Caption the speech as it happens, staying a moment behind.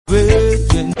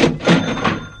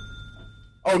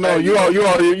Oh no, you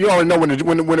already know when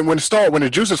the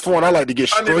juice is flowing. I like to get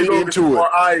straight into it.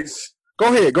 Ice.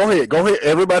 Go ahead.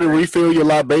 Everybody, refill your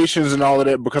libations and all of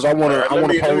that because I want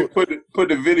to. Put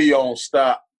the video on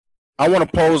stop. I want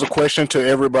to pose a question to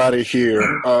everybody here.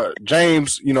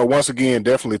 James, once again,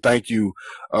 definitely thank you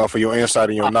for your insight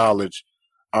and your knowledge,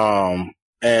 and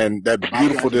that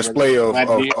beautiful display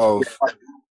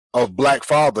of Black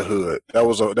fatherhood. That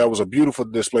was a beautiful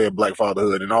display of Black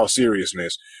fatherhood in all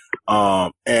seriousness,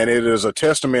 and it is a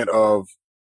testament of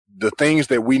the things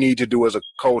that we need to do as a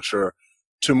culture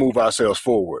to move ourselves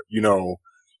forward.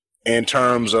 In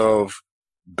terms of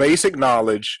basic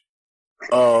knowledge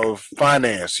of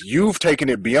finance. You've taken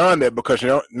it beyond that because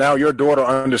now your daughter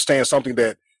understands something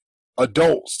that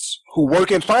adults who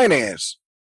work in finance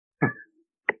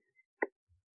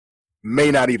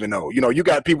may not even know. You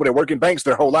got people that work in banks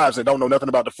their whole lives that don't know nothing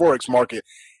about the Forex market,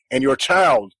 and your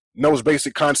child knows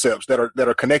basic concepts that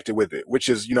are connected with it, which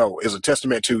is a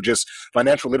testament to just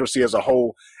financial literacy as a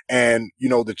whole, and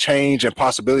the change and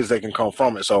possibilities that can come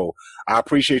from it. So I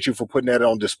appreciate you for putting that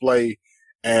on display.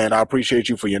 And I appreciate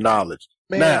you for your knowledge.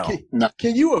 Man,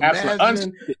 can you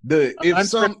imagine if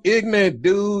some ignorant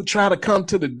dude try to come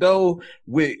to the door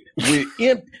with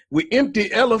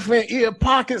empty elephant ear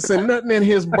pockets and nothing in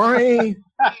his brain,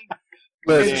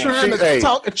 trying to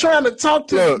talk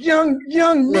to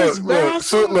young Miss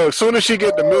Vassal? Look, soon as she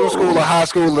get to middle school or high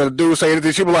school and the dude say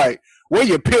anything, she be like, "Where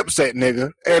your pips at,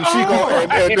 nigga?" And she go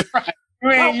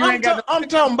I'm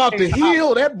talking about the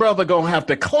hill that brother gonna have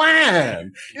to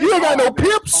climb. You ain't got no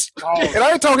pips. And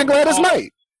I ain't talking Gladys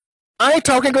Knight.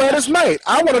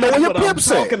 I want to know where your pips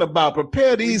at. I'm talking about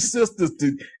prepare these sisters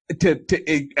to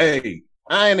hey,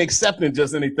 I ain't accepting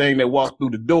just anything that walks through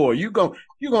the door. You're gonna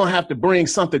have to bring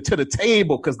something to the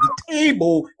table because the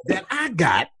table that I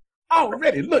got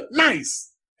already look nice.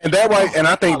 And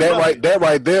I think that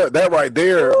right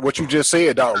there, what you just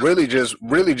said, Doc, really just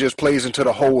plays into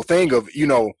the whole thing of,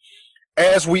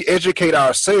 as we educate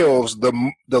ourselves,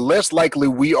 the less likely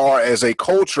we are as a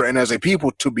culture and as a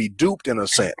people to be duped in a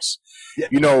sense.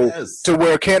 Yes. To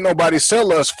where can't nobody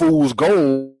sell us fool's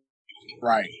gold.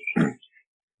 Right.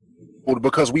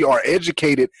 Because we are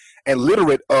educated and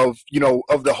literate of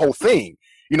the whole thing.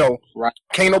 Right.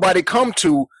 Can't nobody come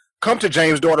to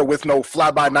James' daughter with no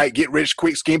fly-by-night,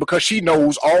 get-rich-quick scheme because she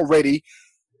knows already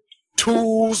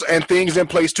tools and things in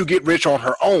place to get rich on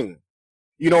her own.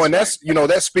 And that's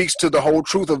that speaks to the whole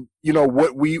truth of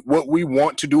what we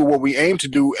want to do, what we aim to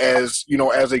do as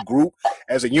as a group,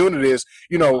 as a unit is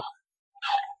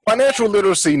financial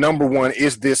literacy. Number one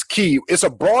is this key. It's a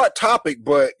broad topic,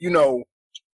 but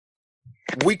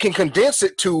we can condense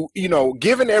it to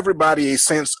giving everybody a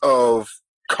sense of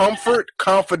comfort,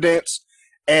 confidence.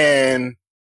 And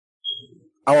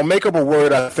I will make up a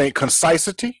word, I think,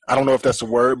 concisity. I don't know if that's a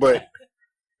word, but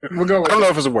I don't know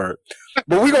if it's a word.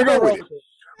 But we're going to go with it.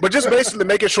 But just basically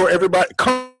making sure everybody...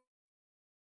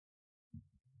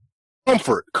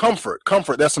 Comfort,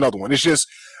 that's another one. It's just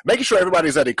making sure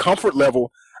everybody's at a comfort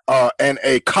level and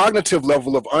a cognitive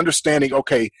level of understanding,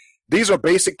 okay, these are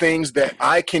basic things that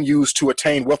I can use to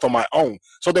attain wealth on my own.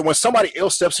 So that when somebody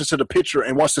else steps into the picture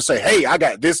and wants to say, hey, I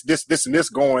got this, and this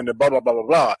going, blah, blah, blah, blah,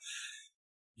 blah,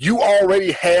 you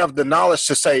already have the knowledge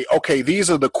to say, okay, these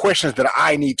are the questions that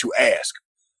I need to ask.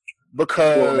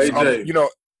 Because, AJ,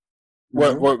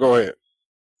 what, go ahead.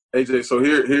 AJ, so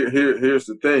here's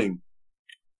the thing.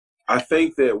 I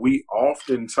think that we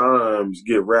oftentimes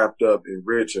get wrapped up in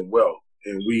rich and wealth,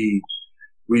 and we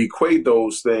equate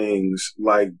those things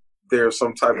like there's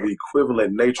some type of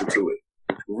equivalent nature to it.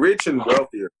 Rich and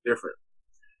wealthy are different.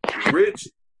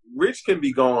 Rich can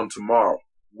be gone tomorrow.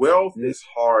 Wealth is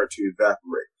hard to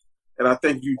evaporate. And I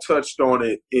think you touched on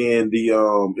it in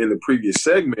the previous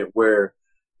segment where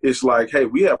it's like, hey,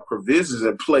 we have provisions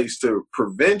in place to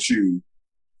prevent you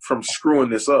from screwing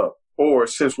this up. Or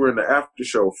since we're in the after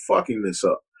show, fucking this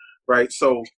up. Right?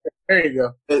 So there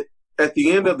you go. At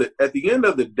the end of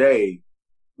the day,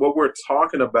 what we're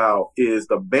talking about is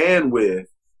the bandwidth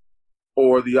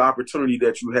or the opportunity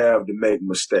that you have to make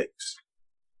mistakes.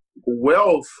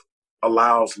 Wealth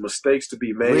allows mistakes to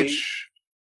be made.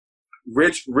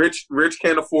 Rich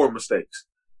can't afford mistakes.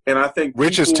 And I think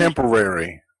rich is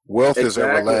temporary. Wealth is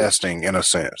everlasting in a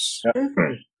sense.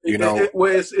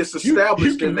 It's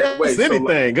established in that way.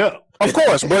 Anything up. Of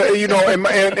course, but and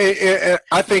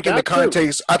I think in the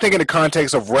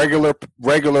context of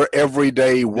regular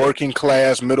everyday working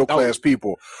class, middle class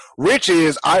people, rich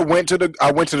is I went to the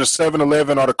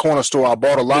 7-Eleven or the corner store, I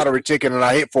bought a lottery ticket and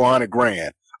I hit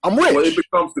 $400,000. I'm rich. Well, it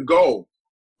becomes the goal.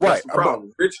 Right. That's the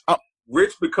problem.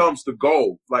 Rich becomes the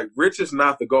goal. Like rich is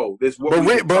not the goal. It's what I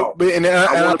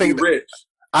want to be rich.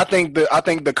 I think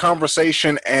the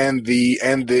conversation and the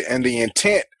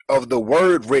intent of the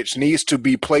word rich needs to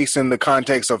be placed in the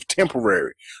context of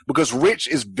temporary, because rich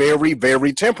is very,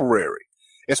 very temporary.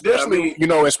 Especially,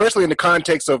 especially in the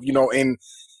context of, in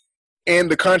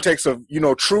the context of,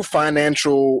 true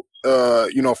financial,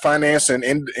 finance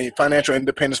and financial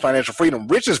independence, financial freedom.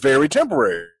 Rich is very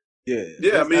temporary.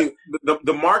 Yeah. I mean,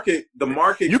 the market.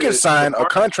 You can sign a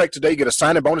contract today, get a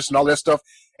signing bonus and all that stuff,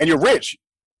 and you're rich.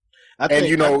 I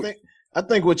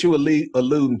think what you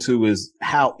alluding to is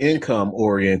how income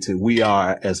oriented we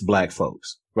are as Black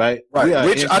folks, right? Right.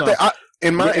 Rich,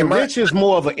 rich is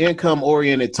more of an income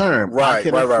oriented term. Right. I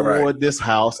can afford this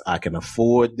house. I can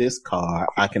afford this car.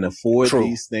 I can afford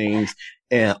these things.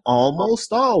 And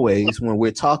almost always when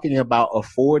we're talking about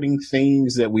affording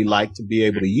things that we like to be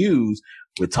able to use,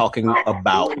 we're talking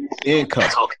about income,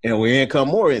 and we're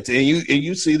income oriented. And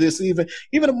you see this even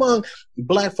among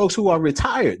Black folks who are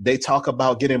retired. They talk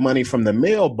about getting money from the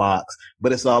mailbox,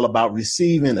 but it's all about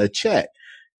receiving a check.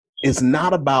 It's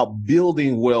not about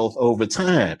building wealth over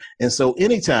time. And so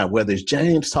anytime, whether it's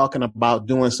James talking about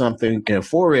doing something in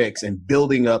Forex and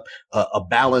building up a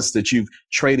balance that you've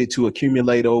traded to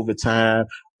accumulate over time,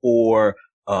 or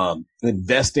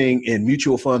investing in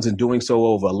mutual funds and doing so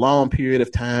over a long period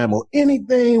of time, or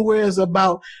anything where it's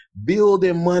about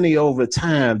building money over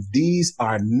time, these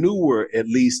are newer, at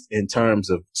least in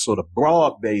terms of sort of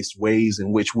broad-based ways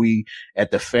in which we at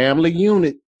the family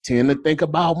unit tend to think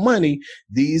about money.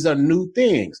 These are new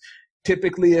things.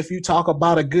 Typically, if you talk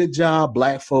about a good job,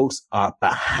 Black folks are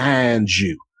behind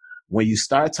you. When you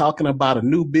start talking about a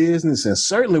new business, and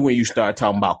certainly when you start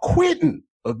talking about quitting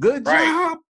a good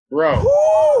job, bro,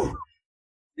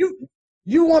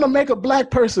 you want to make a Black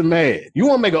person mad. You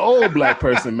want to make an old Black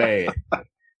person mad.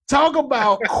 Talk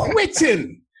about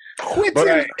quitting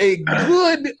a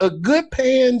good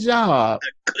paying job.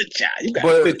 A good job. You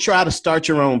got to try to start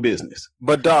your own business.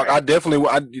 But Doc, I definitely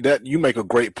that you make a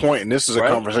great point, and this is a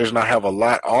conversation I have a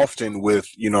lot often with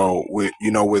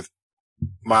with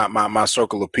my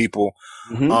circle of people.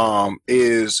 Mm-hmm.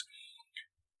 Is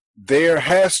there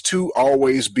has to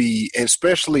always be,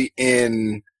 especially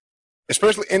in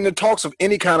the talks of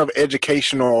any kind of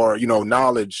education or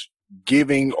knowledge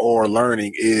giving or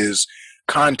learning, is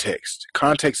context.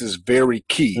 Context is very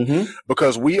key,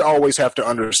 because we always have to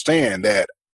understand that,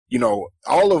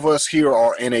 all of us here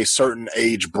are in a certain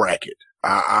age bracket.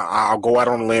 I'll go out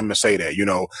on a limb and say that,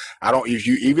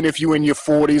 even if you in your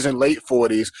 40s and late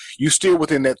 40s, you still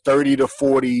within that 30 to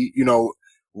 40,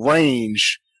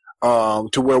 range,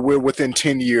 to where we're within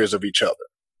 10 years of each other.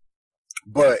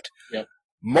 But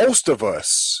most of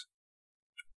us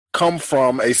come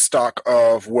from a stock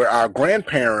of where our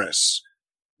grandparents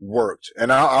worked,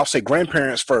 and I'll say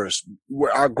grandparents first,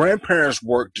 where our grandparents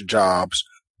worked jobs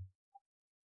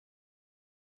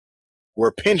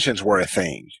where pensions were a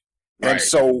thing. Right. And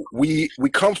so we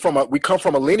come from a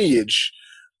lineage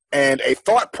and a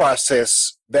thought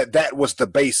process that was the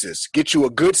basis. Get you a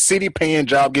good city paying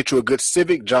job, get you a good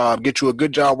civic job, get you a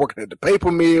good job working at the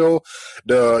paper mill,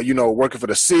 working for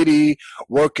the city,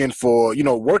 working for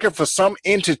some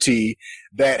entity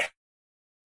that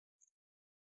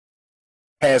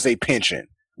has a pension,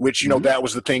 which, that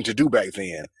was the thing to do back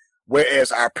then.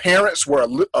 Whereas our parents were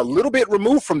a little bit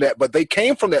removed from that, but they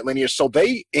came from that lineage. So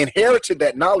they inherited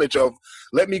that knowledge of,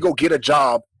 let me go get a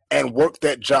job and work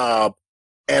that job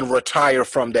and retire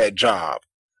from that job.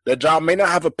 That job may not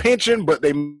have a pension, but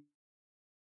they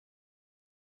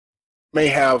may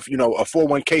have, a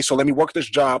 401k. So let me work this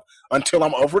job until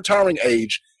I'm of retiring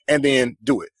age and then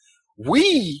do it.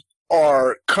 We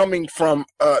are coming from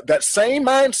that same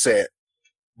mindset,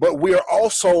 but we are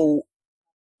also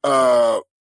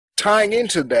tying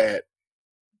into that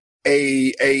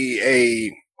a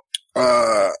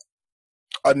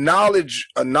knowledge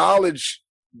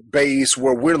base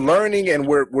where we're learning and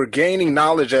we're gaining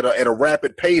knowledge at a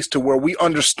rapid pace, to where we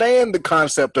understand the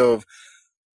concept of,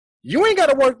 you ain't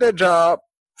got to work that job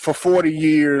for 40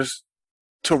 years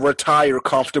to retire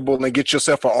comfortable and get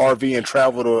yourself an RV and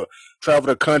travel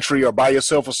the country, or buy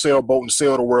yourself a sailboat and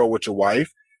sail the world with your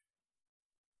wife.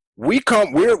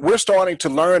 We're starting to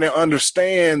learn and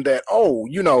understand that,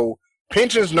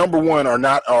 pensions, number one,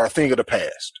 are a thing of the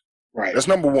past. Right. That's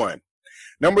number one.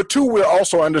 Number two, we're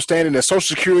also understanding that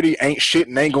Social Security ain't shit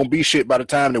and ain't gonna be shit by the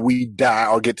time that we die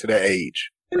or get to that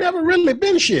age. It never really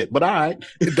been shit, but all right.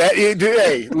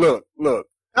 Hey, look.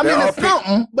 I mean, it's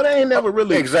something, but it ain't never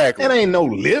really. Exactly. It ain't no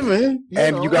living.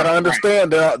 You got to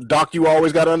understand, Doc, you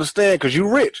always got to understand, because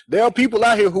you rich. There are people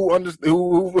out here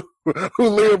who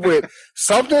live with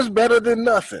something's better than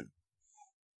nothing.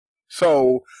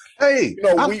 So Hey,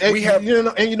 You know, we have, you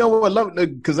know, and you know what?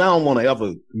 Because I don't want to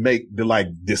ever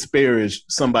disparage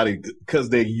somebody because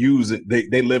they use it.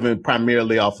 They living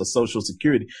primarily off of Social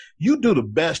Security. You do the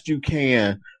best you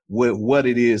can with what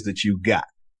it is that you got.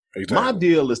 exactly. My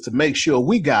deal is to make sure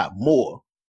we got more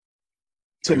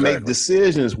to make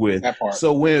decisions with. That part.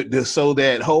 So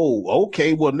that whole,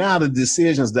 okay, well now the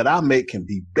decisions that I make can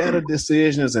be better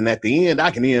decisions. And at the end,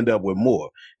 I can end up with more.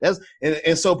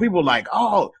 And so people are like,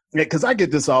 oh, cause I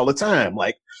get this all the time.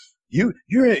 Like you're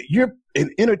an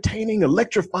entertaining,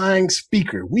 electrifying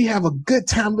speaker. We have a good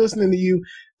time listening to you.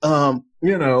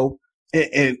 You know,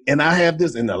 and I have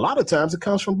this, and a lot of times it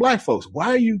comes from black folks. Why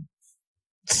are you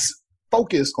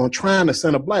focused on trying to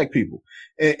center black people?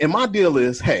 And my deal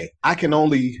is, hey,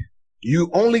 you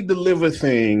only deliver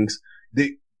things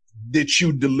that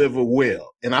you deliver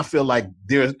well. And I feel like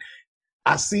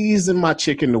I season my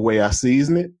chicken the way I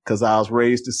season it because I was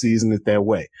raised to season it that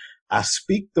way. I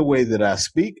speak the way that I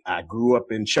speak. I grew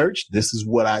up in church. This is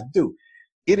what I do.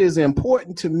 It is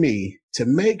important to me to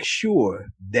make sure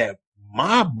that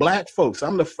my black folks,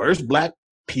 I'm the first black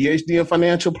PhD in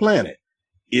financial planning.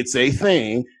 It's a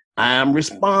thing. I am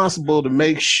responsible to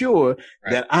make sure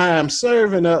that I am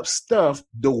serving up stuff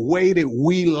the way that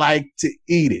we like to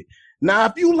eat it. Now,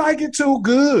 if you like it too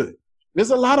good,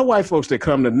 there's a lot of white folks that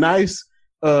come to nice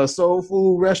soul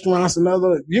food restaurants and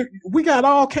we got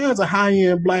all kinds of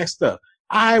high-end black stuff.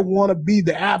 I want to be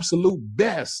the absolute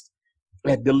best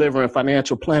at delivering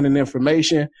financial planning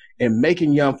information and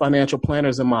making young financial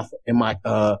planners in my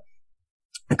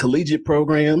collegiate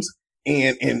programs.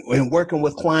 And working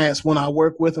with clients when I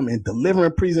work with them and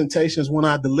delivering presentations when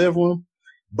I deliver them.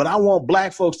 But I want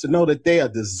black folks to know that they are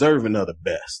deserving of the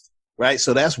best, right?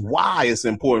 So that's why it's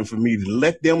important for me to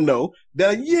let them know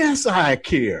that, yes, I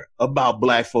care about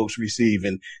black folks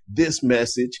receiving this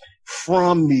message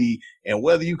from me. And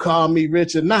whether you call me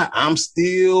rich or not, I'm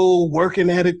still working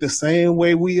at it the same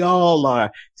way we all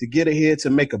are to get ahead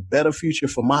to make a better future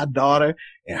for my daughter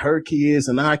and her kids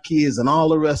and our kids and all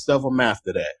the rest of them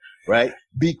after that. Right?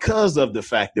 Because of the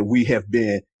fact that we have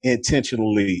been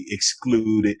intentionally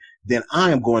excluded, then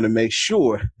I am going to make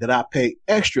sure that I pay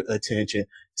extra attention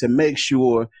to make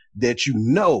sure that you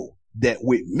know that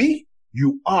with me,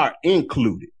 you are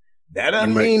included. That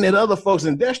doesn't mean that other folks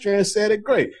in Destrian said it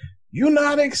great. You're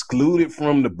not excluded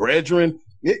from the brethren.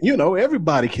 You know,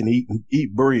 everybody can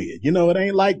eat bread. You know, it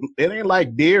ain't like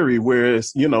dairy where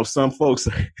it's, you know, some folks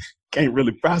can't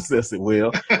really process it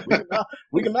well.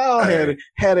 We can all have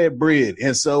that bread.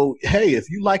 And so, hey, if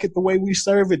you like it the way we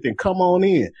serve it, then come on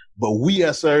in. But we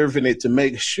are serving it to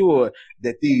make sure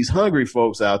that these hungry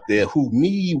folks out there who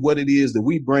need what it is that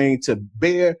we bring to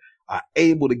bear are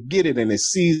able to get it in a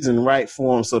seasoned right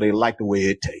form so they like the way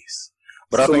it tastes.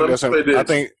 But So I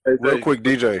think real quick,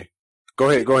 DJ. Go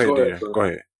ahead, DJ. Go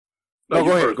ahead. No,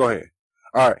 go ahead.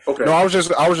 All right. Okay. No, I was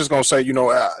just gonna say, you know,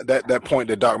 that point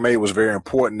that Doc made was very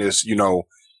important. Is, you know,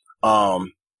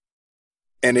 and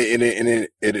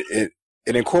it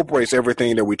incorporates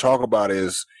everything that we talk about.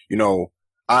 Is, you know,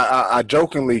 I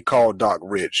jokingly call Doc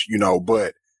rich, you know,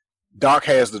 but Doc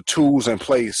has the tools in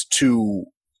place to,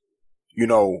 you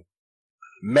know,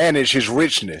 manage his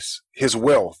richness, his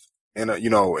wealth, and you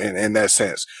know, in that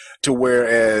sense, to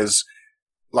whereas,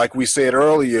 like we said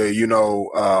earlier, you know,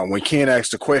 when Ken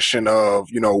asked the question of,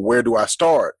 you know, where do I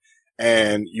start?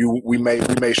 And we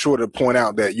made sure to point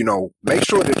out that, you know, make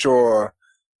sure that your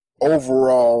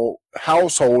overall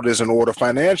household is in order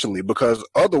financially, because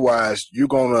otherwise you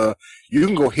can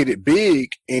go hit it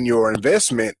big in your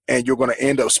investment and you're going to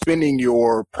end up spending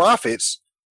your profits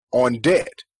on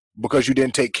debt because you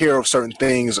didn't take care of certain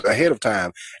things ahead of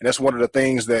time. And that's one of the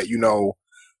things that, you know,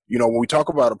 when we talk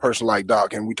about a person like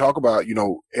Doc and we talk about, you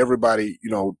know, everybody,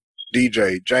 you know,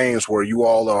 DJ, James, where you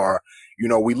all are, you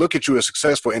know, we look at you as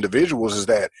successful individuals, is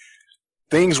that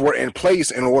things were in place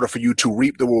in order for you to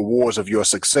reap the rewards of your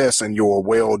success and your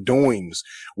well-doings.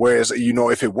 Whereas, you know,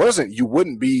 if it wasn't,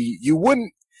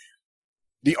 the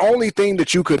only thing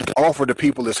that you could offer to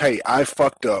people is, hey, I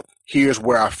fucked up. Here's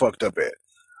where I fucked up at.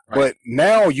 Right. But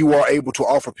now you are able to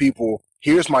offer people,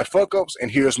 here's my fuck ups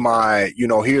and here's my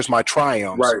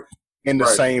triumphs in the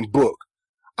same book.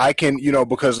 I can, you know,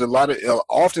 because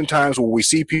oftentimes when we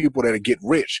see people that get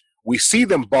rich, we see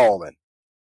them balling.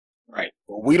 Right.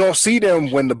 But we don't see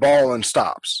them when the balling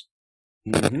stops.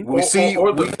 Mm-hmm. Or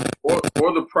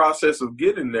the process of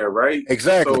getting there, right?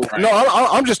 Exactly. So, no,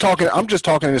 I'm just talking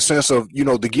in the sense of, you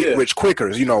know, the get rich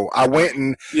quickers. You know, I went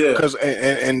and because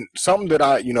and something that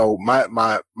I, you know,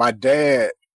 my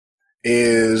dad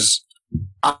is,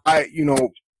 you know,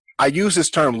 I use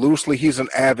this term loosely. He's an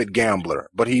avid gambler,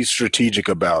 but he's strategic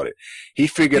about it. He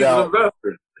figured out.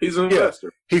 He's an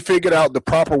investor. He figured out the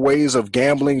proper ways of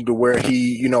gambling to where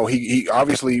he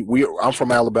obviously I'm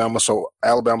from Alabama, so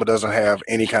Alabama doesn't have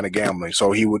any kind of gambling.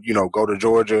 So he would, go to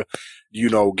Georgia,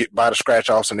 get by the scratch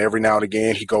offs, and every now and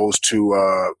again he goes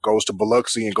to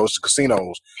Biloxi and goes to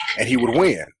casinos, and he would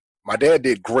win. My dad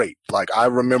did great. Like I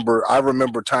remember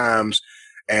times,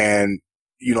 and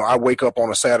I wake up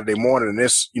on a Saturday morning and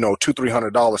it's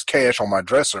 $200-300 cash on my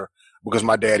dresser because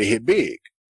my daddy hit big.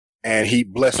 And he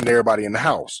blessing everybody in the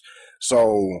house.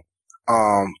 So,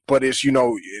 but it's,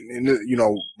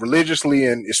 religiously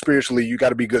and spiritually, you got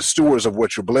to be good stewards of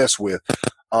what you're blessed with.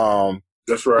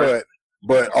 That's right.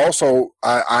 But also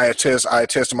I attest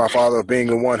to my father of being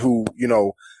the one who,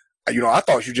 I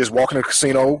thought you just walk in a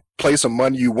casino, play some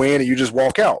money, you win, and you just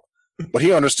walk out. But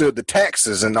he understood the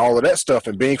taxes and all of that stuff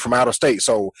and being from out of state.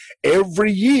 So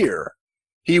every year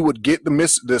he would get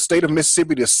the state of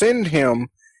Mississippi to send him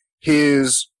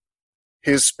his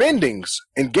spendings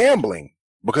in gambling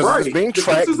because it was being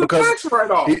tracked.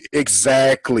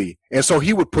 Exactly. And so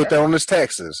he would put that on his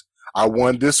taxes. I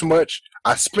won this much.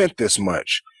 I spent this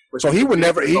much. But so he would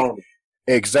never.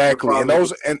 Exactly. And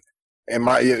those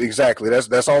exactly.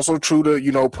 That's also true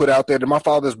to put out there that my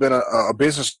father's been a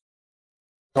business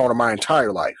owner my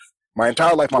entire life. My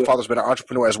father's been an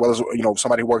entrepreneur as well as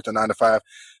somebody who worked a 9 to 5.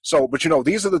 So, but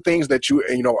these are the things that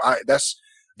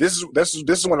This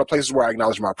is one of the places where I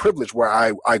acknowledge my privilege, where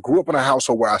I grew up in a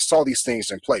household where I saw these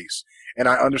things in place. And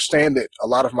I understand that a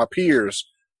lot of my peers,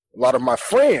 a lot of my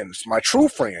friends, my true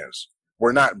friends,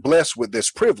 were not blessed with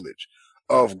this privilege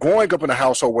of growing up in a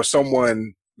household where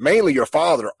someone, mainly your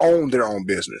father, owned their own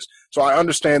business. So I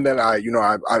understand that I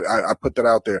put that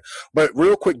out there. But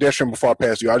real quick, Destrin, before I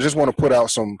pass you, I just want to put out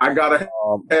some. I gotta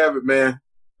have it, man.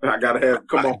 I gotta have it.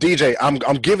 Come on, DJ.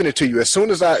 I'm giving it to you as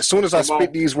soon as I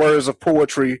spit these words of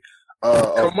poetry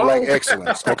of black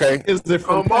excellence. Okay, is it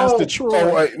from Pastor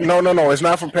Troy? No, it's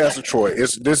not from Pastor Troy.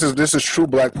 This is true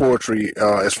black poetry.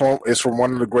 It's from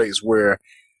one of the greats. Where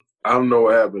I don't know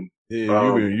what happened.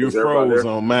 Yeah, you froze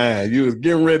on mine. You was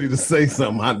getting ready to say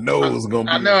something. I know it was gonna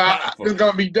be. I know it's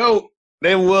gonna be dope.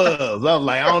 It was. I was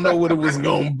like, I don't know what it was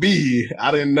gonna be.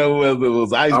 I didn't know whether it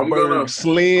was Iceberg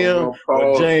Slim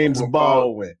or James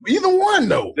Baldwin. Either one,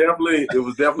 though. It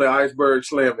was definitely Iceberg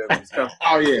Slim.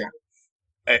 Oh yeah.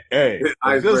 Hey,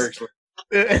 Iceberg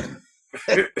Slim.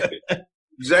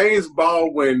 James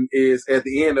Baldwin is at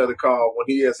the end of the call when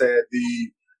he has had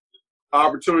the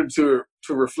opportunity to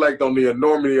reflect on the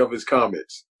enormity of his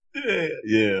comments.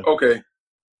 Yeah. Okay.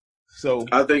 So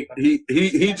I think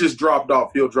he just dropped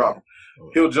off. He'll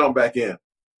jump back in.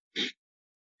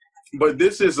 But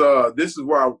this is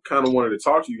where I kind of wanted to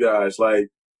talk to you guys. Like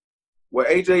what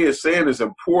AJ is saying is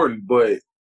important, but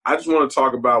I just want to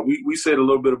talk about we said a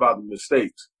little bit about the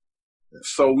mistakes.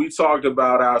 So we talked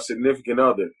about our significant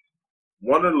other.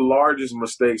 One of the largest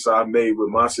mistakes I've made with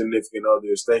my significant other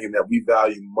is thinking that we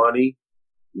value money,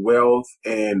 wealth,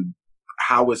 and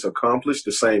how it's accomplished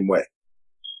the same way.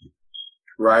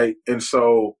 Right? And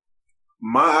so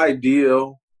my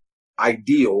ideal,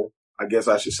 I guess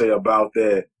I should say, about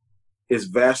that is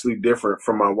vastly different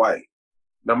from my wife.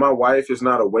 Now, my wife is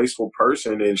not a wasteful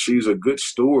person, and she's a good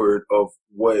steward of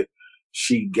what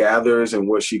she gathers and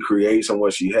what she creates and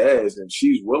what she has, and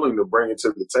she's willing to bring it to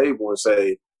the table and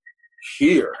say,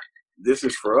 here, this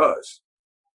is for us.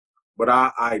 But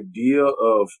our idea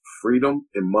of freedom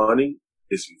and money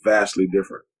is vastly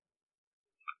different.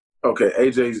 Okay,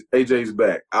 AJ's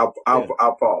back. I'll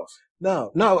pause.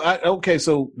 No. Okay,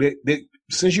 so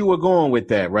since you were going with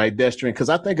that, right, Destrin, because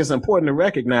I think it's important to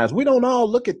recognize we don't all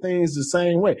look at things the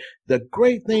same way. The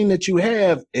great thing that you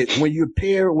have when you're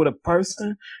paired with a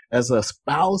person as a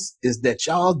spouse is that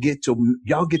y'all get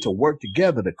to work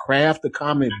together to craft a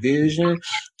common vision,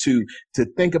 to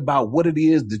think about what it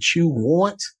is that you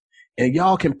want. And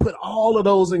y'all can put all of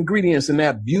those ingredients in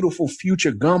that beautiful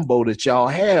future gumbo that y'all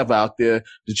have out there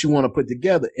that you want to put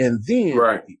together. And then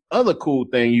The other cool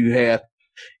thing you have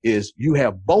is you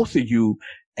have both of you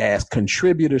as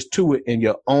contributors to it in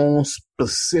your own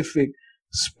specific,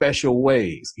 special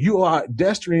ways. You are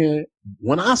Destrin.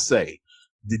 When I say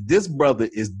that this brother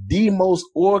is the most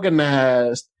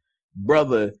organized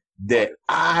brother that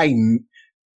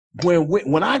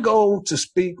when I go to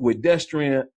speak with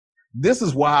Destrin, this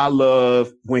is why I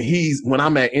love when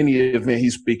I'm at any event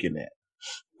he's speaking at.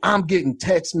 I'm getting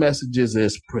text messages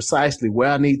as precisely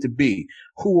where I need to be,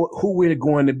 who we're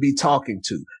going to be talking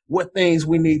to, what things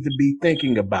we need to be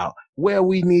thinking about, where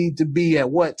we need to be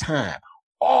at what time.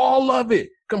 All of it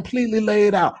completely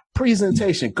laid out.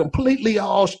 Presentation completely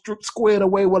all squared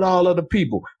away with all other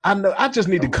people. I know I just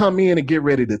need to come in and get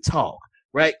ready to talk,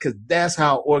 right? Because that's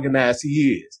how organized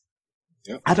he is.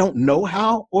 Yep. I don't know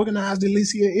how organized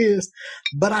Alicia is,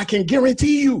 but I can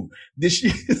guarantee you that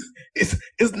she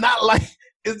it's not like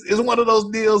it's one of those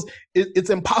deals.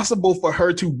 It's impossible for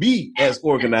her to be as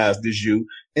organized as you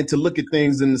and to look at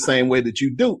things in the same way that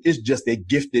you do. It's just a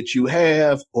gift that you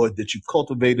have or that you've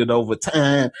cultivated over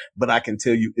time. But I can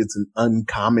tell you it's an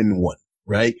uncommon one,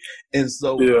 right? And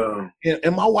so,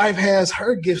 and my wife has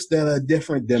her gifts that are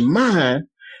different than mine.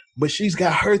 But she's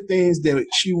got her things that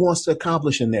she wants to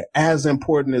accomplish, and they're as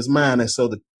important as mine. And so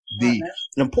the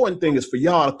important thing is for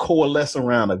y'all to coalesce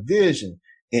around a vision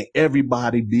and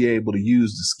everybody be able to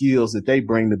use the skills that they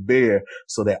bring to bear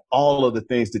so that all of the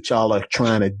things that y'all are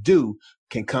trying to do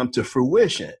can come to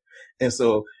fruition. And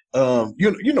so, I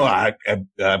got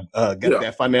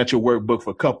that financial workbook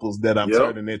for couples that I'm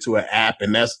turning into an app.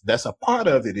 And that's a part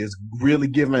of it, is really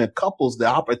giving couples the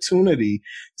opportunity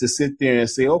to sit there and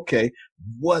say, okay,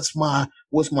 what's my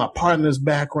partner's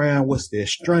background? What's their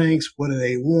strengths? What do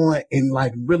they want? And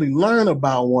like really learn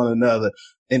about one another.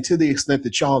 And to the extent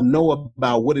that y'all know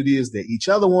about what it is that each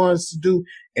other wants to do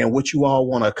and what you all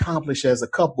want to accomplish as a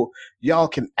couple, y'all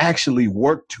can actually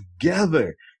work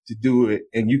together to do it.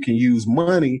 And you can use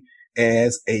money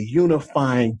as a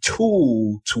unifying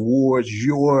tool towards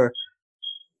your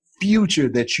future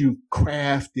that you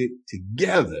crafted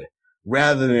together,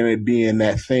 rather than it being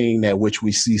that thing that which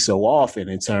we see so often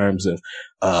in terms of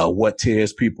what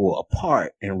tears people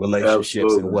apart in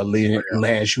relationships and what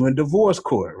lands you in divorce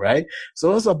court, right?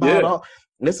 So it's about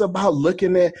it's about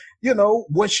looking at,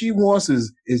 what she wants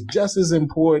is just as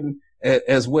important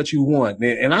as what you want.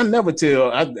 And I never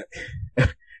tell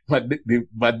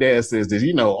my dad says this,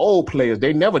 old players,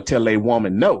 they never tell a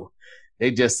woman no.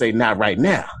 They just say not right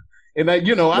now. And I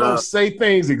don't say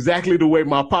things exactly the way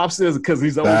my pop says because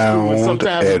he's old school. And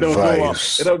sometimes it don't go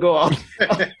off. It don't go off.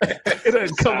 It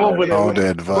doesn't come over that way.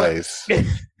 Advice.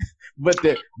 But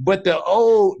the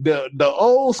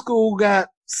old school got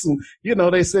some,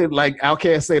 they say, like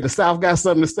Outkast say, the South got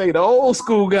something to say. The old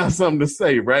school got something to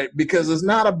say, right? Because it's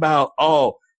not about,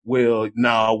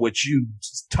 what you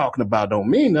talking about don't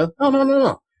mean nothing.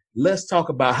 No. Let's talk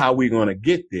about how we're going to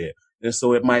get there. And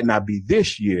so it might not be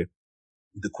this year.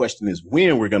 The question is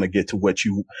when we're going to get to what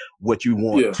you want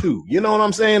to. You know what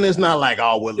I'm saying? It's not like,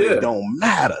 it don't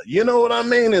matter. You know what I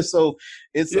mean? And so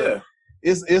it's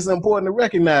important to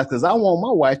recognize, because I want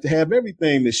my wife to have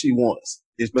everything that she wants.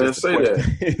 It's just a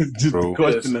question. It's just a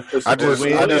question of I just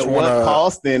what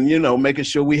cost, and making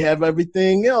sure we have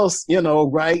everything else,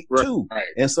 right too. Right.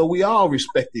 And so we all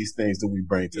respect these things that we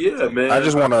bring to the table. Man. I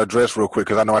just want to address real quick,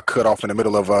 because I know I cut off in the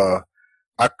middle of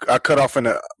I cut off in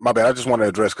the, my bad. I just want to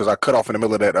address, because I cut off in the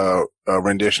middle of that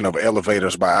rendition of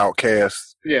Elevators by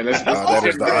Outkast. Yeah, that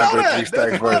is the Andre 3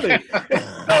 Stacks version.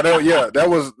 That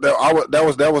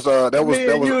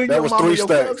was 3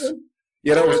 Stacks.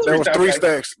 Yeah, that was 3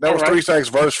 Stacks. That was 3 Stacks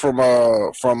verse from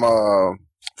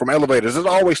Elevators. It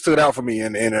always stood out for me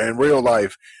in real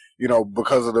life,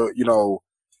 because of the,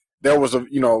 there was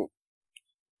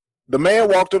the man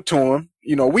walked up to him.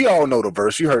 We all know the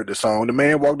verse. You heard the song. The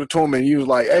man walked up to him and he was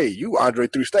like, "Hey, you Andre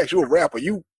 3 Stacks, you a rapper.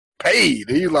 You paid."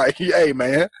 And he's like, "Hey,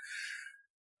 man,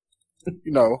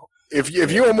 if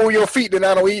you don't move your feet, then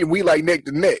I don't eat." And we like neck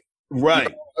to neck, right? You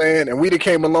know what I'm saying? And we done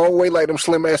came a long way, like them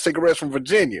slim ass cigarettes from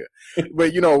Virginia.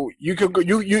 But you can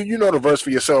you know the verse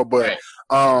for yourself. But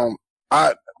my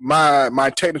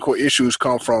technical issues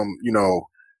come from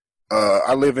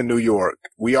I live in New York.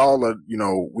 We all are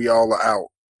out.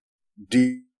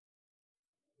 D.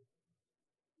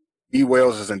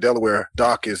 Wells is in Delaware.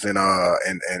 Doc is in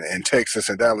Texas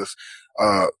and Dallas.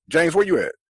 James, where you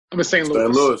at? I'm in St.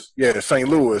 Louis. Yeah, St.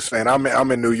 Louis, and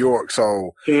I'm in New York.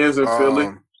 So Hands in Philly.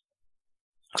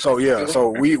 So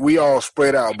we all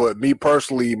spread out. But me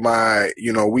personally,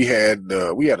 we had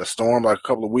a storm like a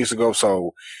couple of weeks ago.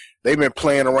 So they've been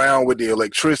playing around with the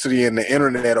electricity and the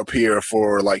internet up here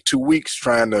for like 2 weeks,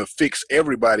 trying to fix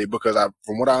everybody. Because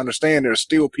from what I understand, there's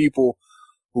still people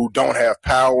who don't have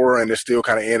power, and it's still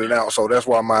kind of in and out. So that's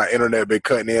why my internet been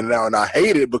cutting in and out, and I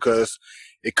hate it because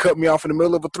it cut me off in the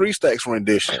middle of a 3 Stacks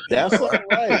rendition. That's all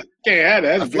right. Yeah,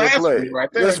 that's blasphemy right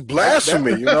there. That's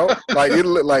blasphemy, Like it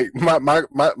looked like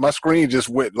my screen just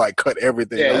went like cut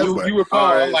everything. Yeah, you were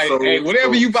calling hey,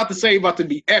 whatever you about to say about to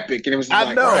be epic, and it was just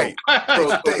I know. Right.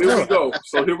 So here we go.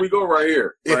 So here we go right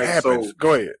here. It happens. So,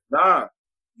 go ahead. Nah,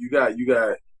 you're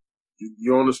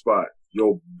on the spot.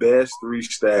 Your best 3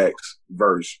 Stacks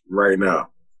verse right now.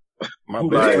 My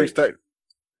best 3 Stacks.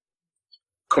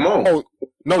 Come on. Oh,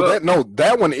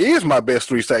 that one is my best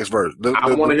 3 Stacks verse.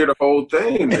 I want to hear the whole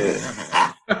thing, man.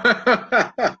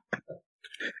 I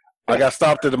got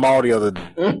stopped at the mall the other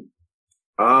day.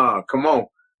 Come on.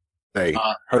 Hey,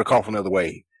 heard a call from the other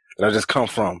way. that I just come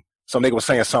from. Some nigga was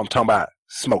saying something, talking about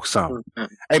smoke some.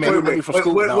 Hey man, you remember me from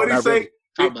school? What did he say?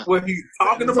 Was he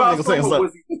talking about something or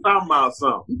was he talking about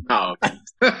something? Oh,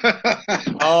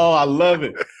 Oh, I love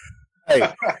it.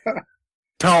 Hey,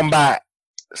 talking about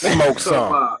smoke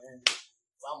some.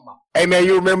 Hey man,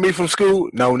 you remember me from school?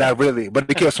 No, not really. But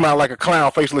he kept smiling like a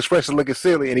clown, facial expression looking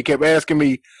silly, and he kept asking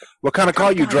me, what kind of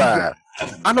car you drive?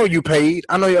 I know you paid.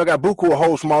 I know y'all got buku of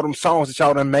hoes from all them songs that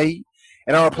y'all done made.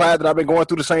 And I replied that I've been going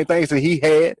through the same things that he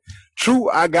had. True,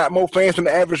 I got more fans than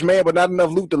the average man, but not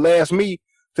enough loot to last me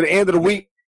to the end of the week.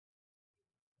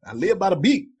 I live by the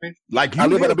beat. Like you I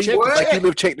live by the beat, like you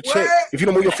live check to check. If you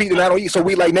don't move your feet, then I don't eat. So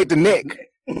we like neck to neck.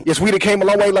 Yes, we done came a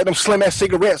long way like them slim ass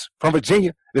cigarettes from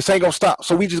Virginia. This ain't gonna stop.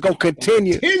 So we just gonna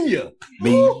continue.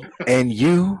 Me and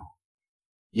you,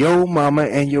 your mama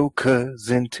and your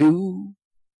cousin too.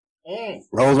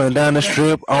 Rolling down the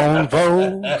strip on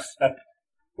Vogue.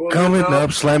 Coming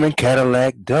up, slamming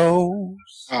Cadillac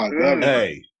doors.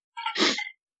 Hey,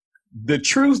 the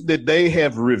truth that they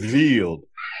have revealed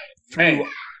through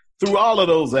all of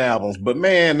those albums, but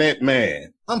man,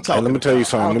 I'm talking. Hey, let me tell you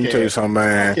something,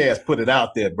 man. Podcast put it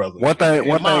out there, brother. One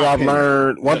thing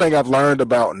I've learned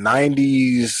about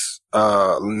 '90s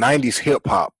hip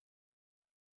hop,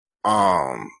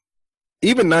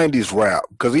 even '90s rap,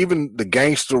 because even the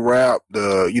gangster rap,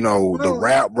 the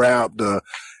rap, the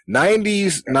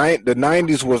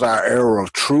 '90s was our era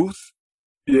of truth.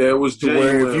 Yeah, it was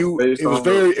genuine. It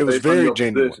was very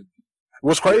genuine.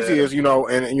 What's crazy is,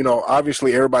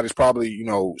 obviously everybody's probably,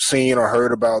 seen or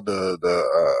heard about the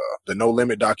No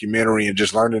Limit documentary and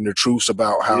just learning the truths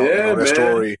about how that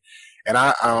story. And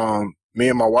me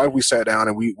and my wife, we sat down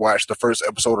and we watched the first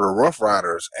episode of the Rough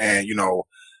Riders, and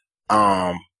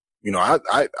I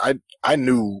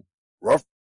knew Rough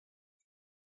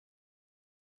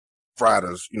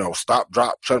Riders, stop,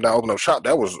 drop, shut down, open up shop.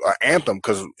 That was an anthem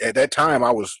because at that time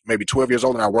I was maybe 12 years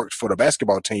old and I worked for the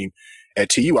basketball team at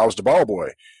TU. I was the ball boy.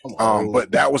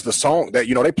 But that was the song that,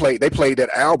 they played that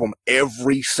album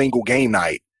every single game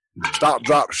night. Stop,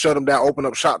 drop, shut them down, open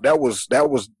up shop. That was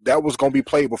going to be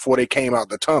played before they came out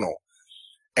the tunnel.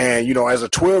 And, as a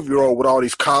 12-year-old with all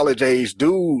these college age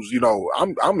dudes,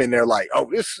 I'm in there like, oh,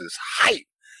 this is hype.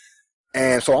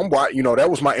 And so that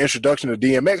was my introduction to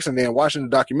DMX, and then watching the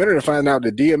documentary and finding out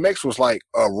that DMX was like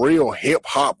a real hip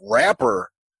hop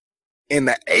rapper in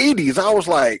the 80s. I was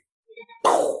like,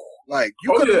 you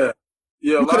could have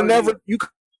never.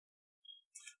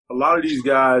 A lot of these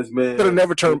guys, man, could have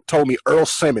never told me Earl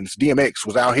Simmons, DMX,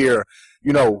 was out here,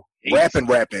 rapping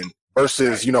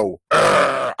versus,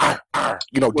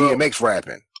 DMX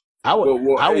rapping. I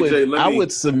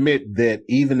would submit that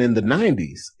even in the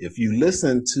 90s, if you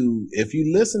listen to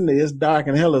It's Dark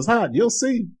and Hell is Hot, you'll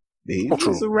see he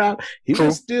was around. It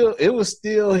was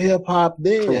still hip hop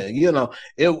then.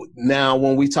 Now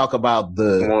when we talk about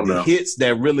the hits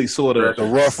that really sort of the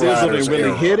Rough Riders and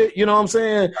really hit it, you know what I'm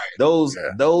saying? Those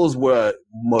were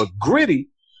more gritty.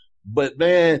 But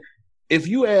man, if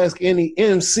you ask any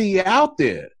MC out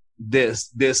there, they're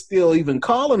still even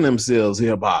calling themselves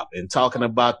hip hop and talking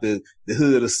about the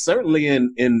hood, certainly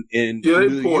in New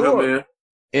York. Man.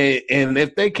 And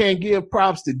if they can't give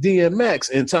props to DMX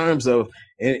in terms of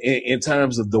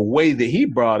the way that he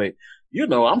brought it,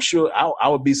 I'm sure I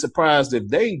would be surprised if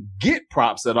they get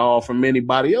props at all from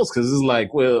anybody else, because it's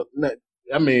like, well,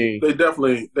 I mean, they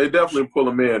definitely pull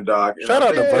him in, Doc. Shout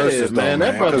out to Versus, man.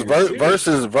 Because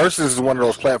Versus is one of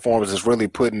those platforms that's really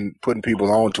putting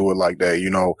people onto it like that. A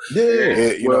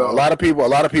lot of people,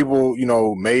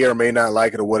 may or may not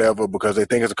like it or whatever because they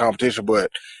think it's a competition, but.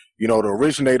 The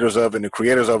originators of it and the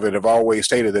creators of it have always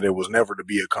stated that it was never to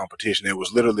be a competition. It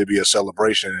was literally to be a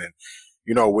celebration. And,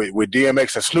 with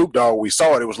DMX and Snoop Dogg, we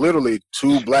saw it. It was literally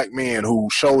two black men who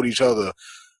showed each other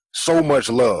so much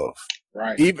love.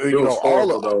 Right. Even, it was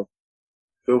horrible.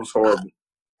 It was horrible.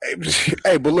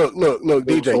 Hey, but look,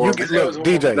 DJ.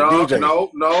 DJ. No.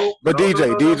 But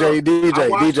DJ.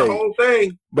 The whole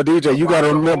thing. But DJ, you got to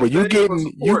remember, you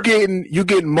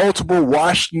getting multiple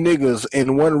washed niggas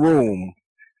in one room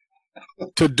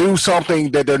to do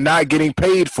something that they're not getting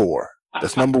paid for.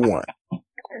 That's number one.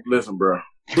 Listen, bro.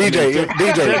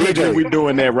 DJ. We're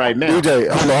doing that right now. DJ,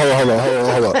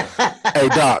 hold on. Hey,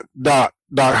 Doc,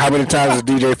 how many times has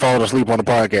DJ fallen asleep on the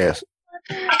podcast?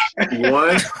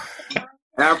 One.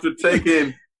 After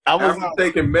taking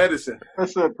medicine.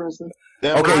 What's up, Princeton?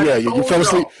 Okay, yeah, you fell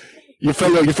asleep. You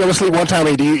fell asleep one time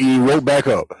and you woke back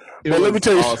up. But let me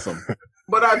tell you. Awesome.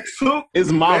 But I took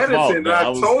medicine. And I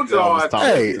told y'all.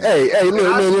 Hey, look,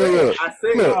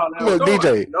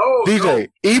 DJ.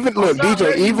 Even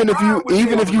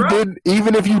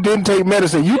if you didn't take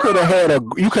medicine, you could have had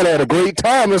a great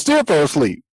time and still fell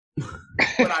asleep.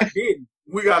 but I didn't.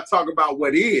 We got to talk about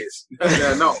what is.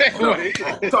 No,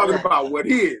 talking about what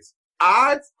is.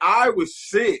 I was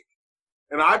sick,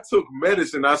 and I took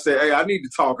medicine. I said, hey, I need to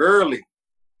talk early.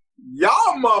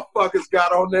 Y'all motherfuckers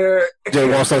got on there. Jay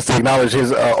wants us to acknowledge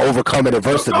his overcoming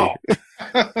adversity.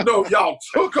 No, y'all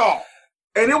took off.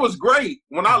 And it was great.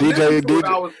 When I listened to it,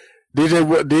 I was...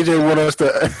 DJ want us to...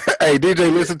 Hey,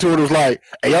 DJ listened to it was like,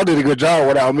 hey, y'all did a good job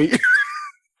without me.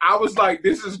 I was like,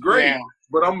 this is great. Yeah.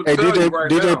 But I'm gonna tell you right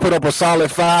DJ now. put up a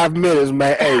solid 5 minutes,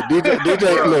 man. Hey,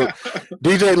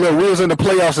 DJ, look, we was in the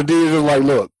playoffs and DJ was like,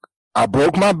 look, I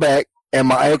broke my back and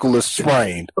my ankle is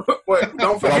sprained. Wait,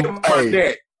 don't forget my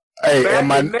neck. Hey, and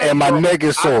my neck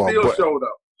is sore. I still showed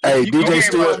up. Hey, you DJ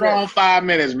still strong 5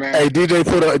 minutes, man. Hey,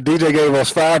 DJ gave us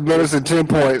 5 minutes and 10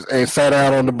 points and sat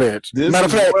down on the bench. Matter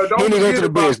of fact, he didn't go to the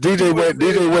bench.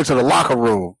 DJ went to the locker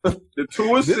room. The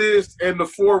 2 assists and the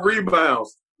 4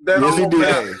 rebounds. Yes, he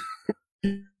did.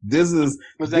 This is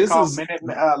low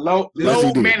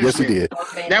management. Yes, he did.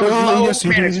 That was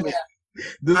low management.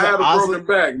 I had a broken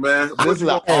back, man. This is an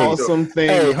awesome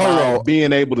thing about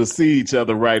being able to see each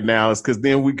other right now is because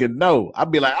then we can know.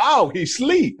 I'd be like, oh, he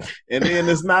sleep. And then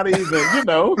it's not even,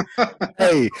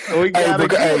 Hey, we got to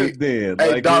get it then.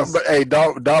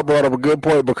 Doc brought up a good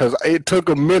point because it took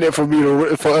a minute for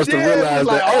us to realize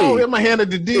like, that, oh, in my hand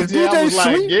of the DJ, I was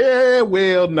like, yeah,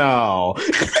 well, no.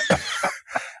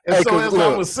 And so as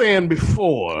I was saying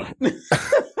before.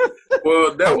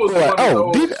 Well, that was one of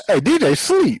those. DJ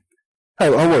sleep. Hey,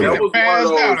 wait. That was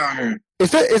one of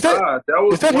those.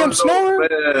 Is that him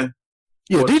snoring?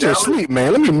 Yeah, well, DJ sleep,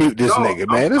 man. Let me mute this nigga,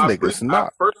 man. This nigga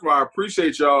snort. First of all, I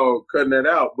appreciate y'all cutting that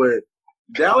out, but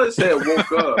Dallas had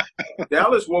woke up.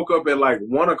 Dallas woke up at like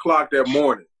 1 o'clock that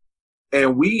morning.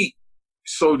 And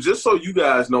so just so you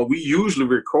guys know, we usually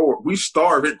we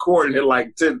start recording at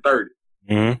like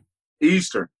 10:30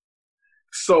 Eastern.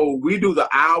 So we do the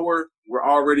hour, we're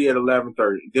already at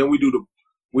 11:30. Then we do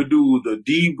the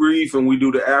debrief and we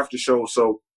do the after show.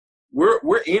 So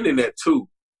we're ending at 2.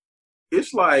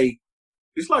 It's like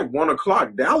 1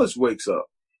 o'clock. Dallas wakes up.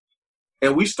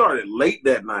 And we started late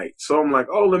that night. So I'm like,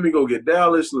 oh, let me go get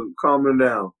Dallas, calm him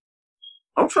down.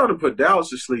 I'm trying to put Dallas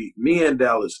to sleep. Me and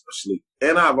Dallas are asleep.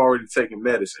 And I've already taken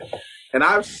medicine. And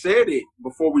I've said it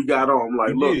before we got on. I'm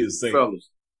like, look, fellas.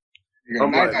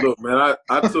 I'm like, look, man,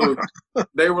 I took,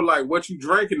 they were like, what you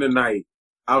drinking tonight?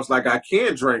 I was like, I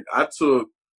can't drink. I took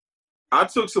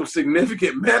some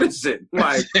significant medicine.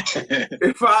 Like,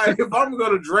 if I'm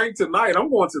going to drink tonight, I'm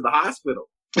going to the hospital.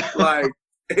 Like,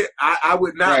 I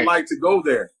would not like to go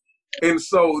there. And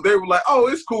so they were like, oh,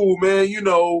 it's cool, man.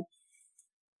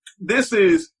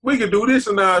 We can do this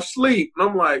in our sleep. And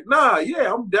I'm like, nah,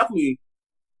 yeah,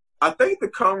 I think the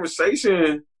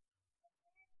conversation,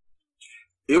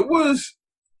 it was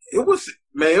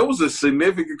a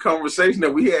significant conversation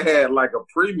that we had like a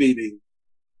pre-meeting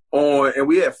on, and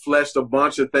we had fleshed a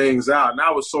bunch of things out, and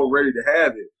I was so ready to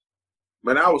have it.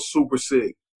 Man, I was super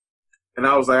sick. And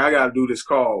I was like, I got to do this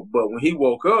call. But when he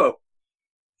woke up,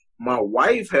 my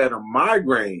wife had a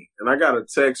migraine, and I got a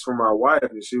text from my wife,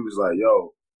 and she was like,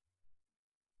 yo,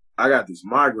 I got this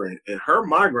migraine. And her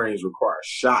migraines require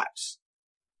shots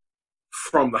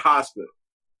from the hospital.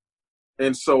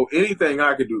 And so anything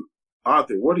I could do,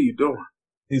 Arthur, what are you doing?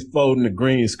 He's folding the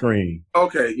green screen.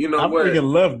 Okay, you know what? I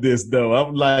freaking love this, though.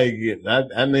 I'm like,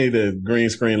 I need a green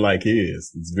screen like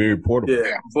his. It's very portable.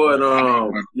 Yeah, but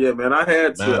yeah, man, I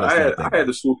had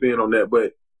to swoop in on that.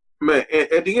 But man,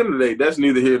 at the end of the day, that's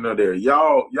neither here nor there.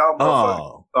 Y'all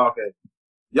motherfuckers talking.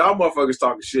 Y'all motherfuckers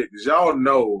talking shit because y'all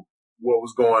know what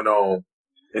was going on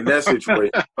in that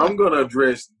situation. I'm gonna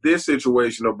address this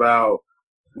situation about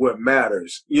what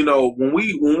matters. When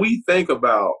we think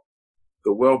about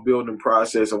the wealth building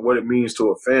process and what it means to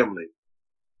a family,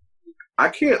 I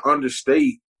can't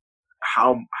understate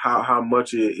how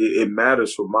much it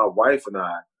matters for my wife and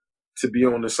I to be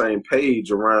on the same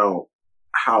page around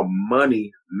how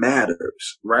money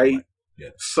matters, right? Yeah.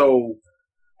 So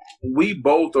we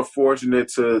both are fortunate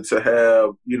to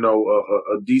have,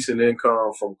 a decent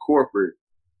income from corporate,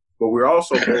 but we're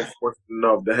also both fortunate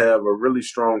enough to have a really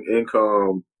strong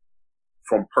income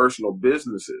from personal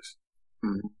businesses.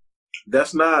 Mm-hmm.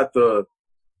 That's not the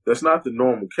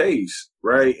normal case,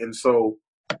 right? And so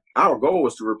our goal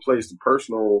is to replace the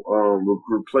personal,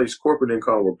 replace corporate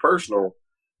income with personal,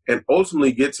 and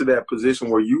ultimately get to that position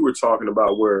where you were talking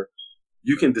about, where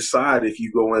you can decide if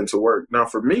you go into work. Now,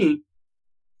 for me,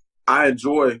 I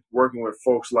enjoy working with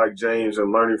folks like James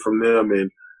and learning from them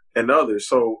and others.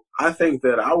 So I think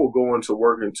that I will go into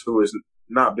work until it's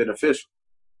not beneficial.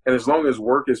 And as long as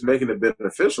work is making it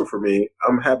beneficial for me,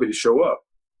 I'm happy to show up.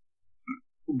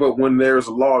 But when there's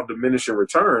a law of diminishing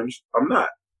returns, I'm not.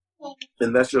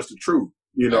 And that's just the truth,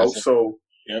 you know. So,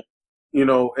 yep. You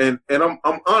know, and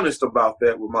I'm honest about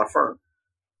that with my firm.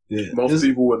 Yeah. Most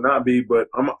people would not be, but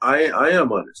I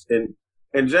am honest.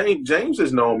 And James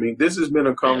has known me. This has been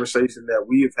a conversation that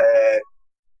we have had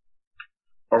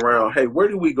around, hey, where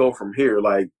do we go from here?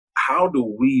 Like, how do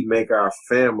we make our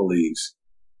families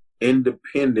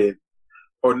independent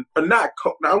or not?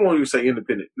 I won't even say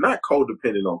independent, not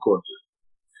codependent on corporate.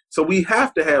 So we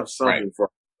have to have something for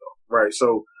ourselves, right?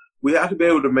 So we have to be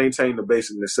able to maintain the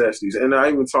basic necessities. And I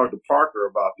even talked to Parker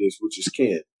about this, which is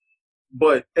Ken.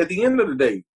 But at the end of the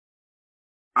day,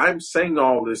 I'm saying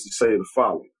all this to say the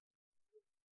following.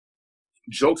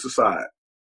 Jokes aside,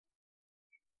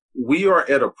 we are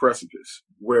at a precipice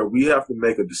where we have to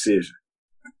make a decision.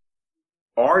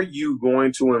 Are you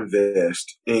going to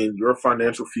invest in your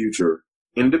financial future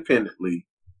independently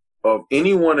of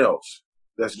anyone else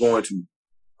that's going to,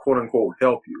 quote unquote,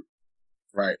 help you?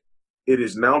 Right. It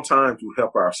is now time to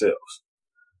help ourselves.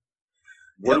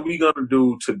 What are we going to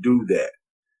do that?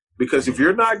 Because if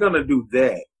you're not going to do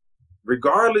that,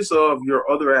 regardless of your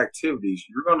other activities,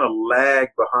 you're going to lag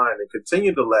behind and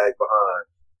continue to lag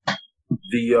behind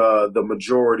the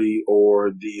majority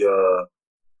or the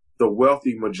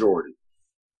wealthy majority.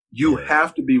 You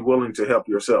have to be willing to help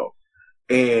yourself.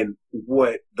 And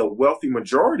what the wealthy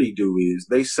majority do is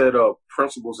they set up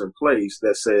principles in place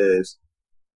that says,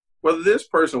 whether this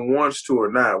person wants to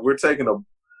or not, we're taking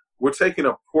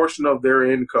a portion of their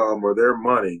income or their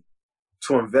money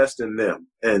to invest in them,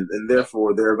 and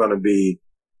therefore they're going to be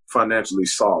financially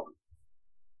solvent.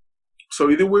 So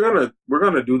either we're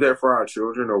gonna do that for our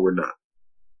children or we're not.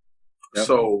 Yep.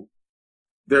 So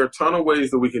there are a ton of ways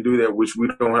that we can do that, which we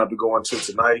don't have to go into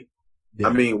tonight. Yeah.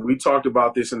 I mean, we talked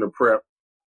about this in the prep.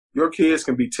 Your kids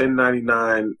can be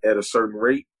 1099 at a certain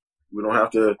rate. We don't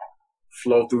have to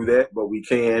flow through that, but we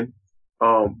can.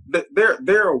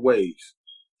 There are ways.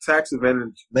 Tax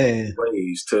advantage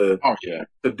ways to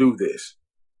do this.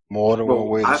 More than one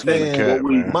way to spend cat,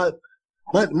 man.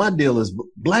 My deal is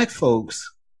black folks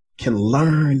can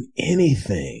learn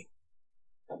anything.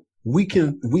 We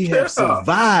have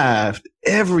survived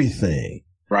everything.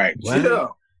 Right. Yeah.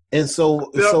 And so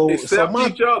accept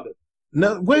each other.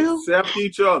 No, well, accept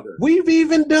each other. We've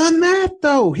even done that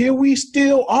though. Here we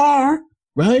still are,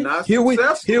 right? Here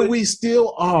we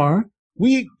still are.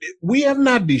 We have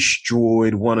not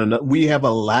destroyed one another. We have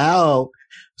allowed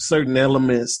certain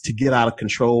elements to get out of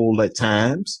control at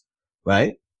times,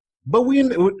 right? But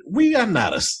we are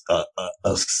not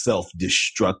a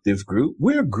self-destructive group.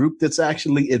 We're a group that's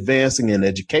actually advancing in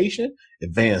education,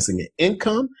 advancing in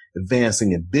income,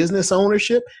 advancing in business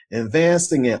ownership,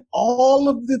 advancing in all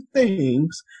of the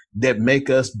things that make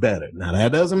us better. Now,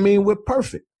 that doesn't mean we're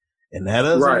perfect, and that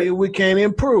doesn't mean we can't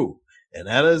improve. And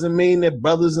that doesn't mean that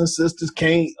brothers and sisters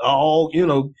can't all,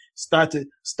 start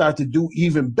to do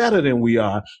even better than we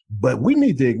are. But we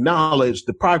need to acknowledge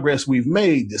the progress we've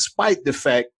made, despite the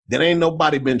fact that ain't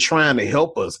nobody been trying to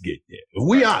help us get there. If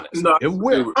we honest, if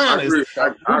we're honest,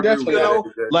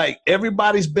 like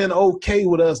everybody's been okay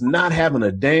with us not having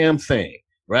a damn thing,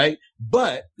 right?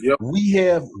 But we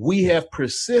have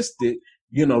persisted.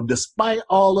 Despite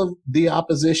all of the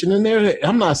opposition, and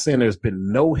I'm not saying there's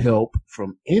been no help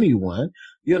from anyone,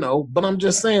 but I'm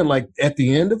just saying, like, at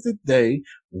the end of the day,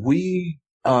 we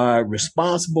are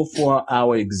responsible for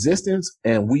our existence,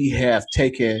 and we have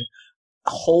taken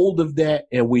hold of that,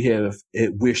 and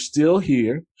we're still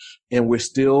here, and we're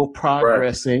still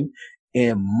progressing. Right.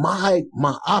 And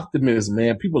my optimism,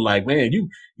 man, people like, man,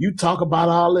 you talk about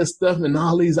all this stuff in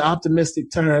all these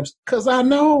optimistic terms, 'cause I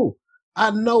know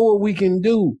what we can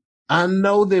do. I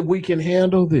know that we can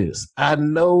handle this. I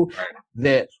know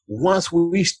that once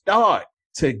we start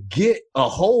to get a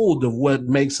hold of what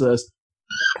makes us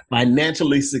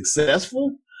financially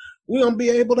successful, we're going to be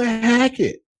able to hack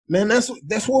it. Man, that's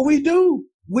what we do.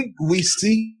 We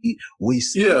see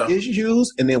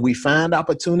issues, and then we find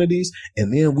opportunities,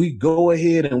 and then we go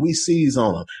ahead and we seize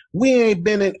on them.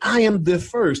 I am the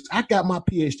first. I got my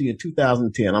PhD in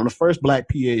 2010. I'm the first black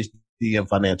PhD in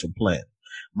financial planning.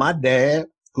 My dad,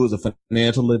 who was a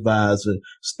financial advisor,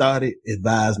 started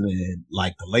advising in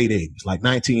like the late 80s, like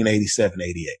 1987,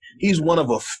 88. He's one of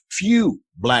a few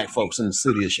black folks in the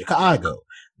city of Chicago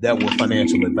that were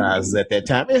financial advisors at that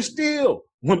time. And still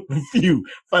one of the few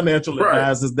financial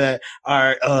advisors that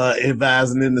are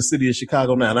advising in the city of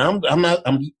Chicago now. Now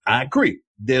I agree.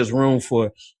 There's room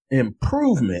for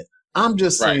improvement. I'm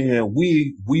just saying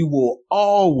we will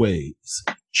always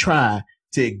try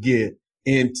to get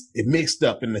mixed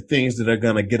up in the things that are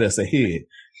going to get us ahead.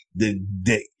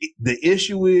 The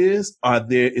issue is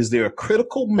there a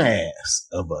critical mass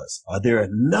of us? Are there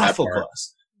enough of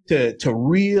us to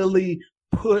really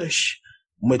push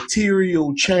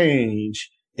material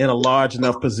change in a large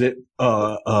enough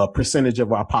percentage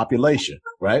of our population,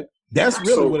 right? That's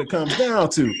really what it comes down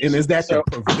to. And is that the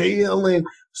prevailing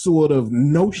sort of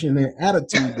notion and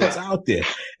attitude that's out there?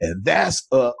 And that's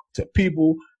up to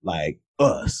people like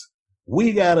us.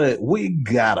 We gotta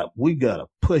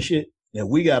push it, and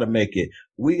we gotta make it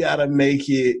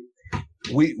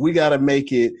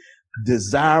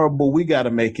desirable. We gotta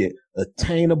make it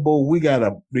attainable. We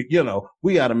gotta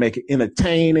make it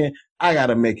entertaining. I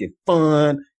gotta make it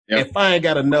fun. Yep. If I ain't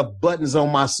got enough buttons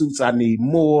on my suits, I need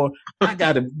more. I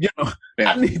gotta,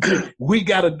 we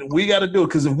gotta do it.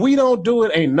 Cause if we don't do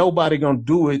it, ain't nobody gonna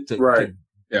do it to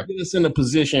get us in a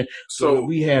position so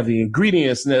we have the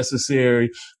ingredients necessary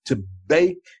to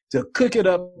cook it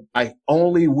up like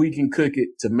only we can cook it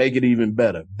to make it even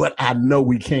better. But I know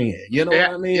we can, you know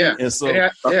what I mean? Yeah. And so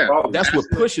that's what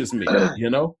pushes me, you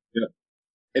know? Yeah.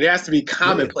 It has to be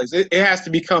commonplace. It has to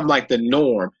become like the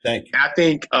norm. Thank you. I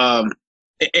think,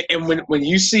 and when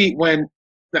you see,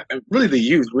 really the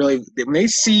youth, really, when they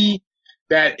see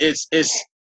that it's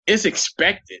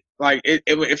expected, like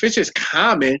if it's just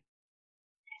common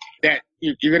that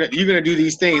you're gonna do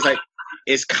these things, like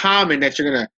it's common that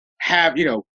you're gonna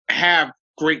have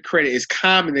great credit. It's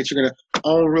common that you're gonna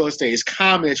own real estate. It's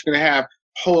common that you're gonna have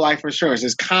whole life insurance.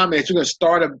 It's common that you're gonna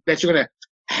that you're gonna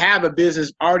have a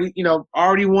business already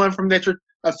one from that you're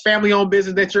a family-owned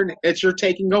business that you're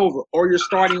taking over, or you're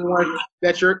starting one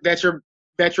that you're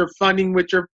funding with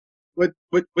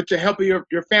the help of your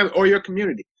family or your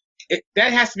community.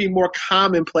 That has to be more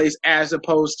commonplace as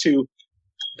opposed to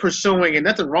pursuing, and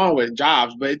nothing wrong with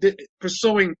jobs, but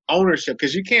pursuing ownership,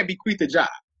 because you can't bequeath the job.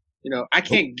 I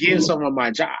can't give someone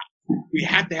my job. We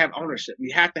have to have ownership.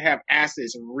 We have to have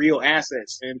assets, real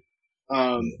assets, and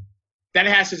that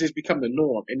has to just become the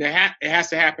norm, and it has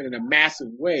to happen in a massive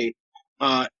way.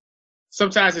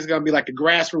 Sometimes it's going to be like a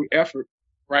grassroots effort,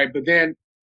 right? But then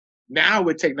now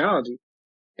with technology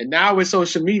and now with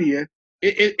social media,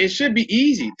 it should be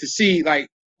easy to see, like,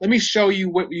 let me show you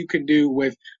what you can do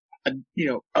with a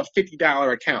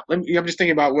 $50 account. I'm just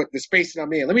thinking about what the space that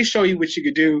I'm in. Let me show you what you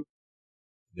could do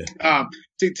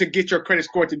to get your credit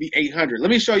score to be 800.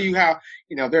 Let me show you how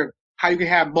you can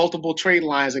have multiple trade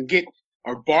lines and get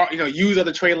or use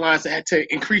other trade lines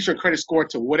to increase your credit score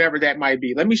to whatever that might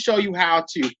be. Let me show you how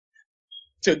to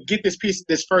get this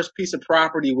first piece of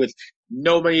property with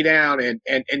no money down and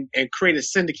create a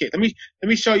syndicate. Let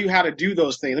me show you how to do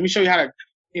those things. Let me show you how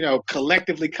to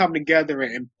collectively come together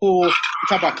and pull. We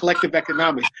talk about collective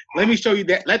economics. Let me show you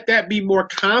that. Let that be more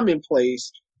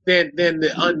commonplace than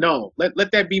the unknown.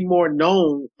 Let that be more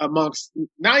known amongst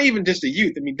not even just the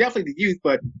youth. I mean, definitely the youth,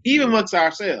 but even amongst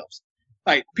ourselves.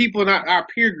 Like people in our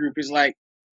peer group is like,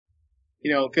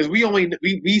 because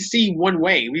we see one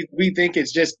way. We think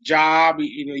it's just job.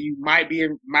 You might be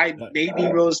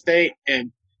real estate,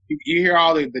 and you hear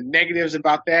all the negatives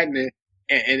about that, and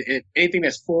anything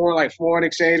that's foreign, like foreign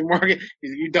exchange market.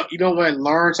 You don't want to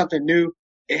learn something new.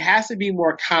 It has to be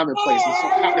more commonplace. So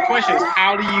the question is,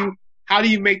 how do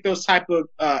you make those type of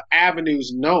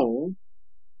avenues known?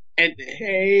 And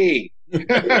hey.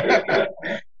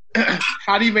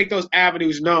 How do you make those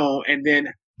avenues known, and then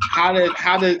how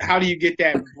do you get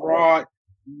that broad,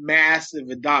 massive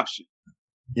adoption?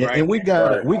 Yeah, right? And we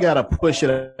gotta push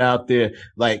it out there.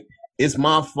 Like, it's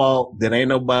my fault that ain't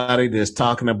nobody that's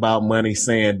talking about money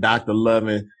saying Dr.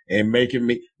 Loving and making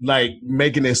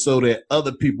it so that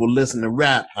other people listen to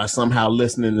rap are somehow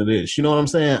listening to this. You know what I'm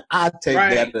saying? I take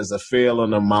that as a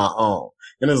failing of my own.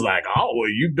 And it's like, oh, well,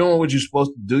 you doing what you're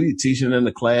supposed to do. You're teaching in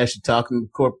the class. You're talking to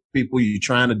corporate people. You're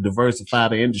trying to diversify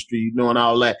the industry. You're doing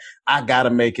all that. I got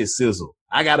to make it sizzle.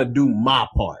 I got to do my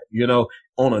part,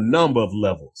 on a number of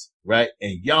levels, right?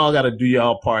 And y'all got to do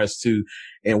y'all parts too.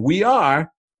 And we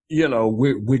are,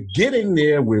 we're getting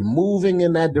there. We're moving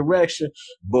in that direction.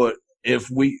 But if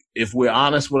we're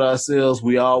honest with ourselves,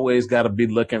 we always got to be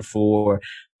looking for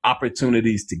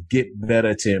opportunities to get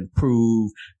better, to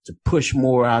improve, to push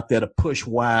more out there, to push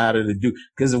wider, to do.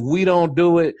 Because if we don't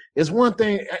do it, it's one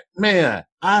thing, man.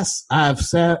 I've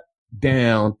sat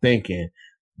down thinking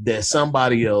that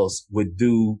somebody else would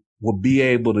be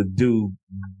able to do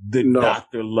the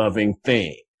Dr. Loving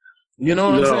thing. You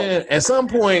know what I'm saying? At some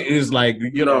point, it's like,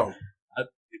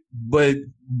 but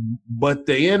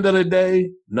the end of the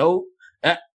day, no.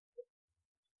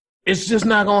 It's just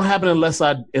not gonna happen unless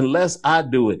I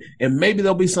do it. And maybe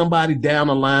there'll be somebody down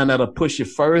the line that'll push it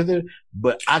further,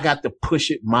 but I got to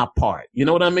push it my part. You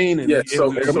know what I mean? And so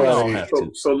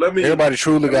let me. Everybody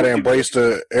truly got to embrace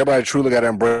the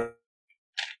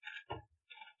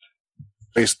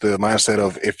mindset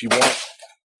of, if you want.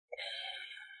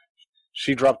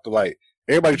 She dropped the light.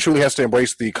 Everybody truly has to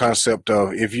embrace the concept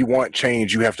of, if you want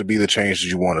change, you have to be the change that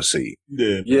you want to see.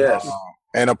 Yeah. Yes.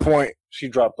 And a point, she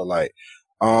dropped the light.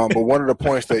 But one of the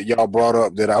points that y'all brought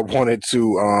up that I wanted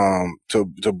to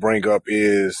bring up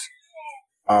is,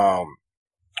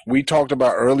 we talked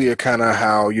about earlier kind of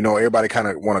how, you know, everybody kind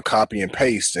of want to copy and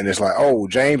paste, and it's like, oh,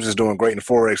 James is doing great in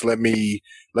Forex. Let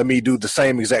me do the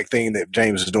same exact thing that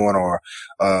James is doing, or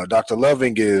Dr.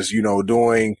 Loving is, you know,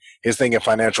 doing his thing in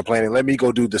financial planning. Let me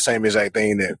go do the same exact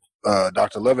thing that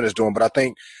Dr. Loving is doing. But I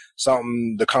think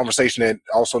the conversation that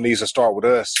also needs to start with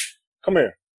us. Come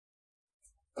here.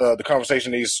 The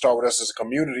conversation needs to start with us as a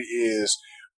community is,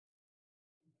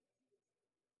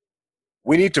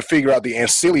 we need to figure out the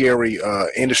ancillary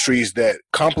industries that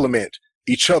complement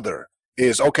each other.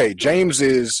 Is, okay, James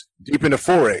is deep into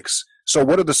Forex. So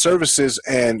what are the services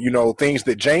and, you know, things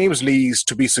that James needs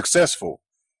to be successful?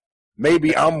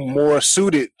 Maybe I'm more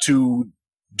suited to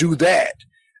do that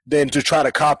than to try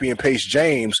to copy and paste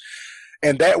James.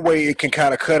 And that way it can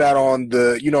kind of cut out on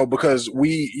the, you know, because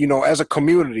we, you know, as a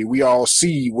community, we all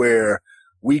see where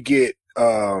we get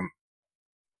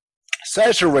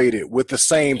saturated with the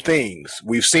same things.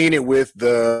 We've seen it with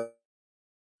the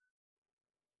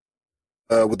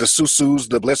Susus,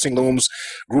 the Blessing Looms,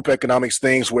 group economics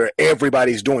things, where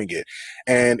everybody's doing it.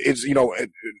 And it's, you know,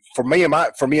 for me and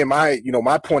my, you know,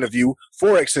 my point of view,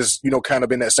 Forex has, you know, kind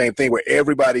of been that same thing where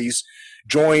everybody's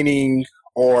joining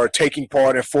or taking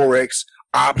part in Forex.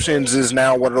 Options is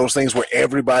now one of those things where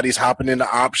everybody's hopping into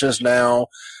options now.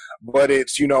 But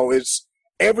it's, you know, it's,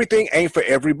 everything ain't for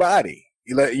everybody.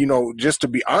 You know, just to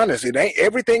be honest,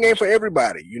 everything ain't for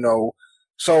everybody, you know.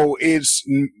 So it's,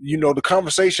 you know, the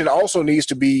conversation also needs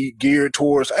to be geared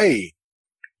towards, hey,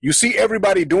 you see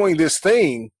everybody doing this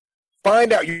thing,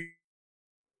 find out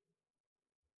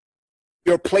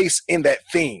your place in that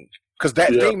thing. Because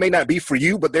that thing may not be for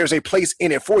you, but there's a place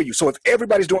in it for you. So if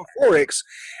everybody's doing Forex,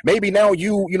 maybe now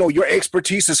you know, your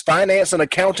expertise is finance and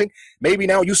accounting. Maybe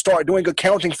now you start doing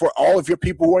accounting for all of your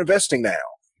people who are investing now.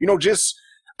 You know, just,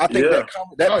 I think that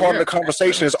part of the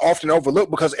conversation is often overlooked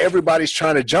because everybody's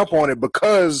trying to jump on it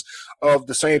because of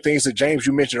the same things that James,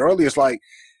 you mentioned earlier. It's like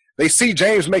they see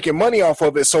James making money off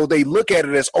of it, so they look at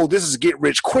it as, oh, this is get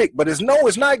rich quick. But it's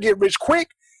not get rich quick.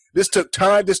 This took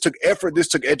time. This took effort. This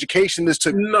took education. This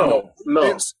took no.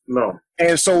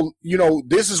 And so, you know,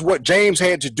 this is what James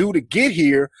had to do to get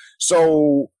here.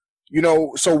 So, you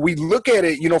know, so we look at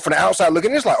it, you know, from the outside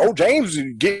looking, it's like, oh, James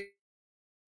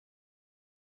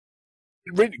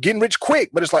getting rich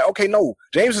quick. But it's like, okay, no,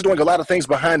 James is doing a lot of things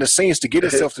behind the scenes to get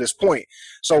himself to this point.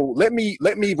 So let me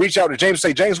reach out to James and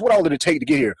say, James, what all did it take to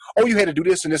get here? Oh, you had to do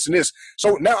this and this and this.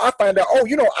 So now I find out, oh,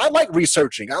 you know, I like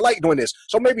researching. I like doing this.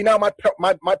 So maybe now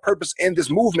my purpose in this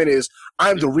movement is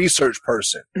I'm the research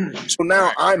person. So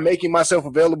now I'm making myself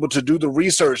available to do the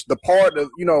research, the part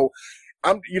of, you know,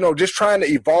 I'm, you know, just trying to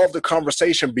evolve the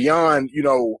conversation beyond, you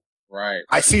know, right.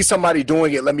 I see somebody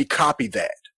doing it. Let me copy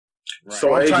that. Right.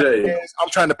 So I'm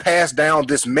trying to pass down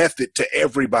this method to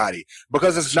everybody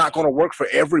because it's not going to work for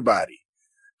everybody.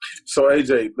 So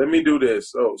AJ, let me do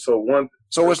this. So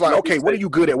it's like, okay, what are you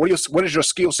good at? What is your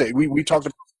skill set? We talked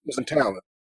about skills and talent.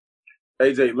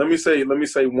 AJ, let me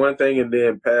say one thing and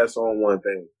then pass on one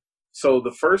thing. So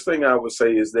the first thing I would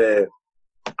say is that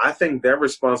I think that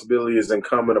responsibility is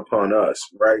incumbent upon us,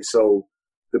 right? So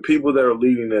the people that are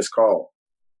leading this call,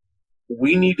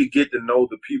 we need to get to know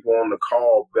the people on the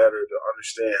call better to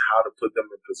understand how to put them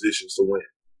in positions to win.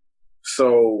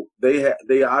 So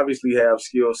they obviously have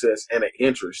skill sets and an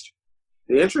interest.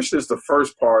 The interest is the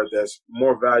first part that's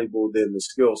more valuable than the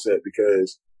skill set,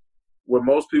 because where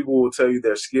most people will tell you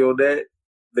they're skilled at,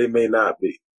 they may not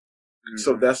be. Mm-hmm.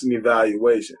 So that's an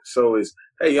evaluation. So it's,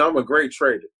 hey, I'm a great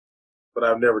trader, but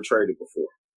I've never traded before.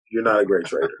 You're not a great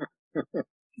trader.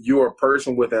 You're a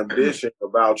person with ambition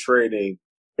about trading.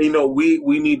 You know, we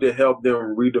need to help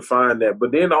them redefine that,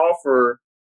 but then offer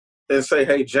and say,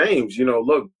 hey, James, you know,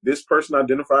 look, this person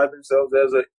identified themselves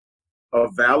as a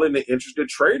valid and interested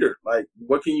trader. Like,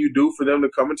 what can you do for them to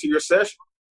come into your session?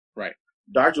 Right.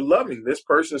 Dr. Loving, this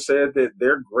person said that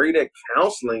they're great at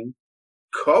counseling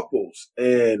couples,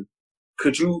 and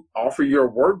could you offer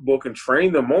your workbook and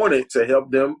train them on it to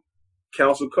help them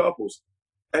counsel couples?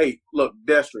 Hey, look,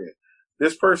 Destrian,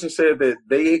 this person said that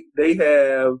they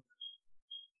have,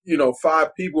 you know,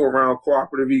 5 people around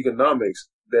cooperative economics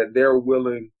that they're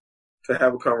willing to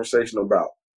have a conversation about.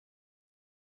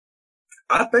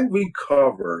 I think we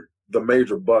cover the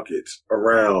major buckets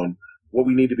around what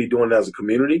we need to be doing as a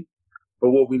community,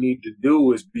 but what we need to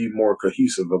do is be more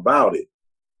cohesive about it.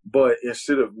 But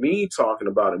instead of me talking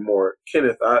about it more,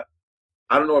 Kenneth, I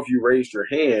don't know if you raised your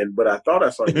hand, but I thought I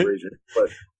saw you raise your hand. But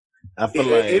I feel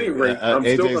like at any rate, I'm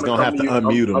AJ's still going to have to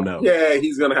unmute him now. Yeah,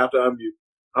 he's going to have to unmute.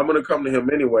 I'm going to come to him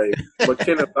anyway. But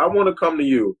Kenneth, I want to come to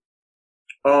you.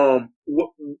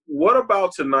 What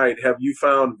about tonight have you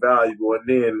found valuable? And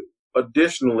then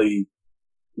additionally,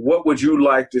 what would you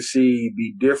like to see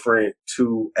be different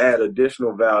to add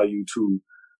additional value to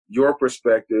your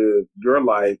perspective, your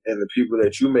life, and the people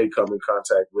that you may come in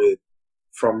contact with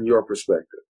from your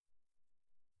perspective?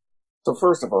 So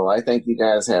first of all, I think you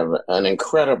guys have an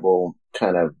incredible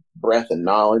kind of breadth of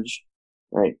knowledge,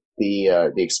 right?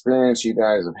 The experience you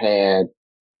guys have had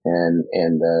and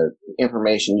the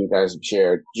information you guys have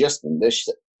shared just in this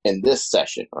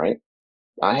session, right?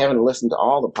 I haven't listened to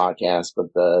all the podcasts,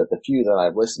 but the few that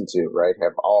I've listened to, right,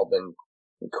 have all been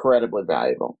incredibly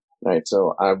valuable, right?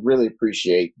 So I really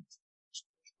appreciate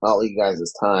all you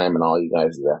guys' time and all you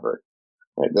guys' effort.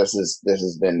 Right? This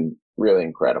has been really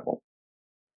incredible.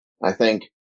 I think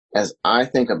as I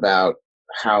think about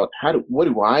what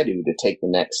do I do to take the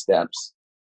next steps,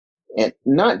 and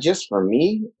not just for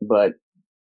me, but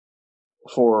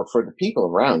for the people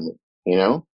around me, you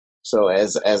know? So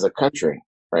as a country,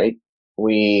 right?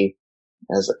 We,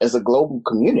 as a global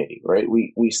community, right?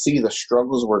 We see the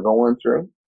struggles we're going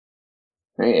through,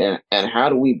 right? And how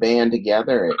do we band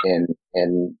together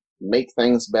and make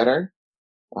things better,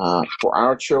 for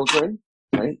our children,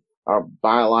 right? Our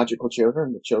biological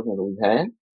children, the children that we've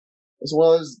had, as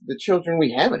well as the children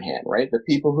we haven't had, right? The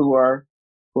people who are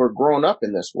grown up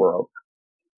in this world.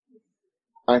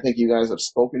 I think you guys have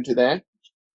spoken to that.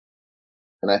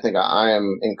 And I think I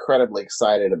am incredibly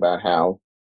excited about how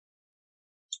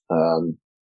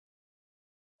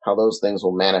those things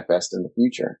will manifest in the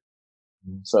future.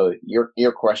 So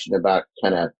your question about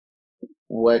kind of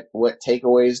what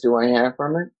takeaways do I have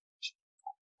from it?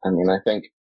 I mean, I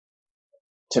think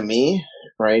to me,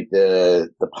 right, the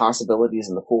possibilities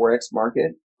in the Forex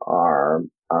market are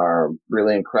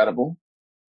really incredible.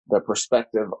 The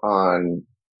perspective on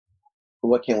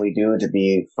what can we do to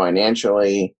be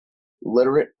financially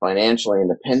literate, financially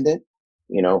independent,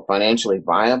 you know, financially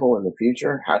viable in the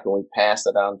future. How can we pass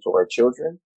that on to our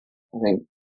children? I think,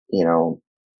 you know,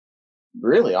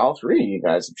 really all three of you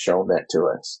guys have shown that to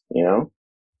us, you know.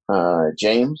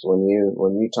 James, when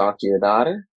you talk to your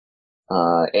daughter,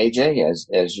 AJ,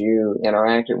 as you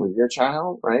interacted with your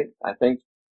child, right? I think,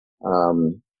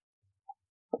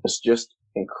 it's just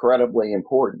incredibly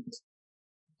important.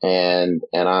 And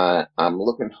I'm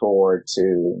looking forward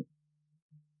to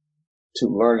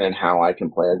learning how I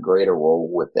can play a greater role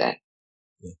with that.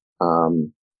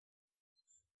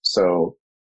 So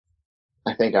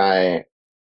I think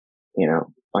you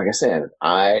know, like I said,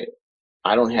 I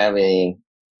don't have any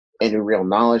real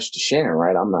knowledge to share,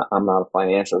 right? I'm not a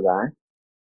financial guy,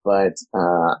 but,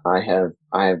 I have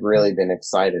really been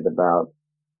excited about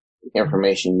the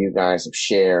information you guys have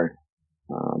shared,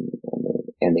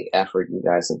 and the effort you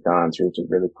guys have gone through to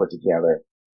really put together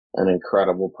an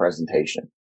incredible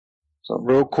presentation. So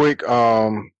real quick,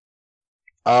 I'm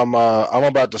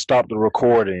about to stop the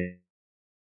recording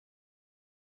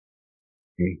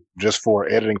just for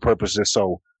editing purposes.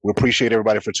 So we appreciate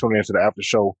everybody for tuning into the after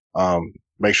show.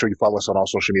 Make sure you follow us on all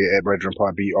social media at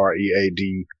BreadrenPod,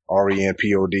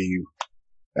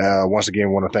 BreadrenPod. Once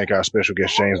again, want to thank our special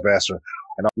guest, James Vassar.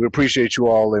 And we appreciate you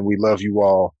all and we love you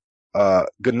all.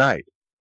 Good night.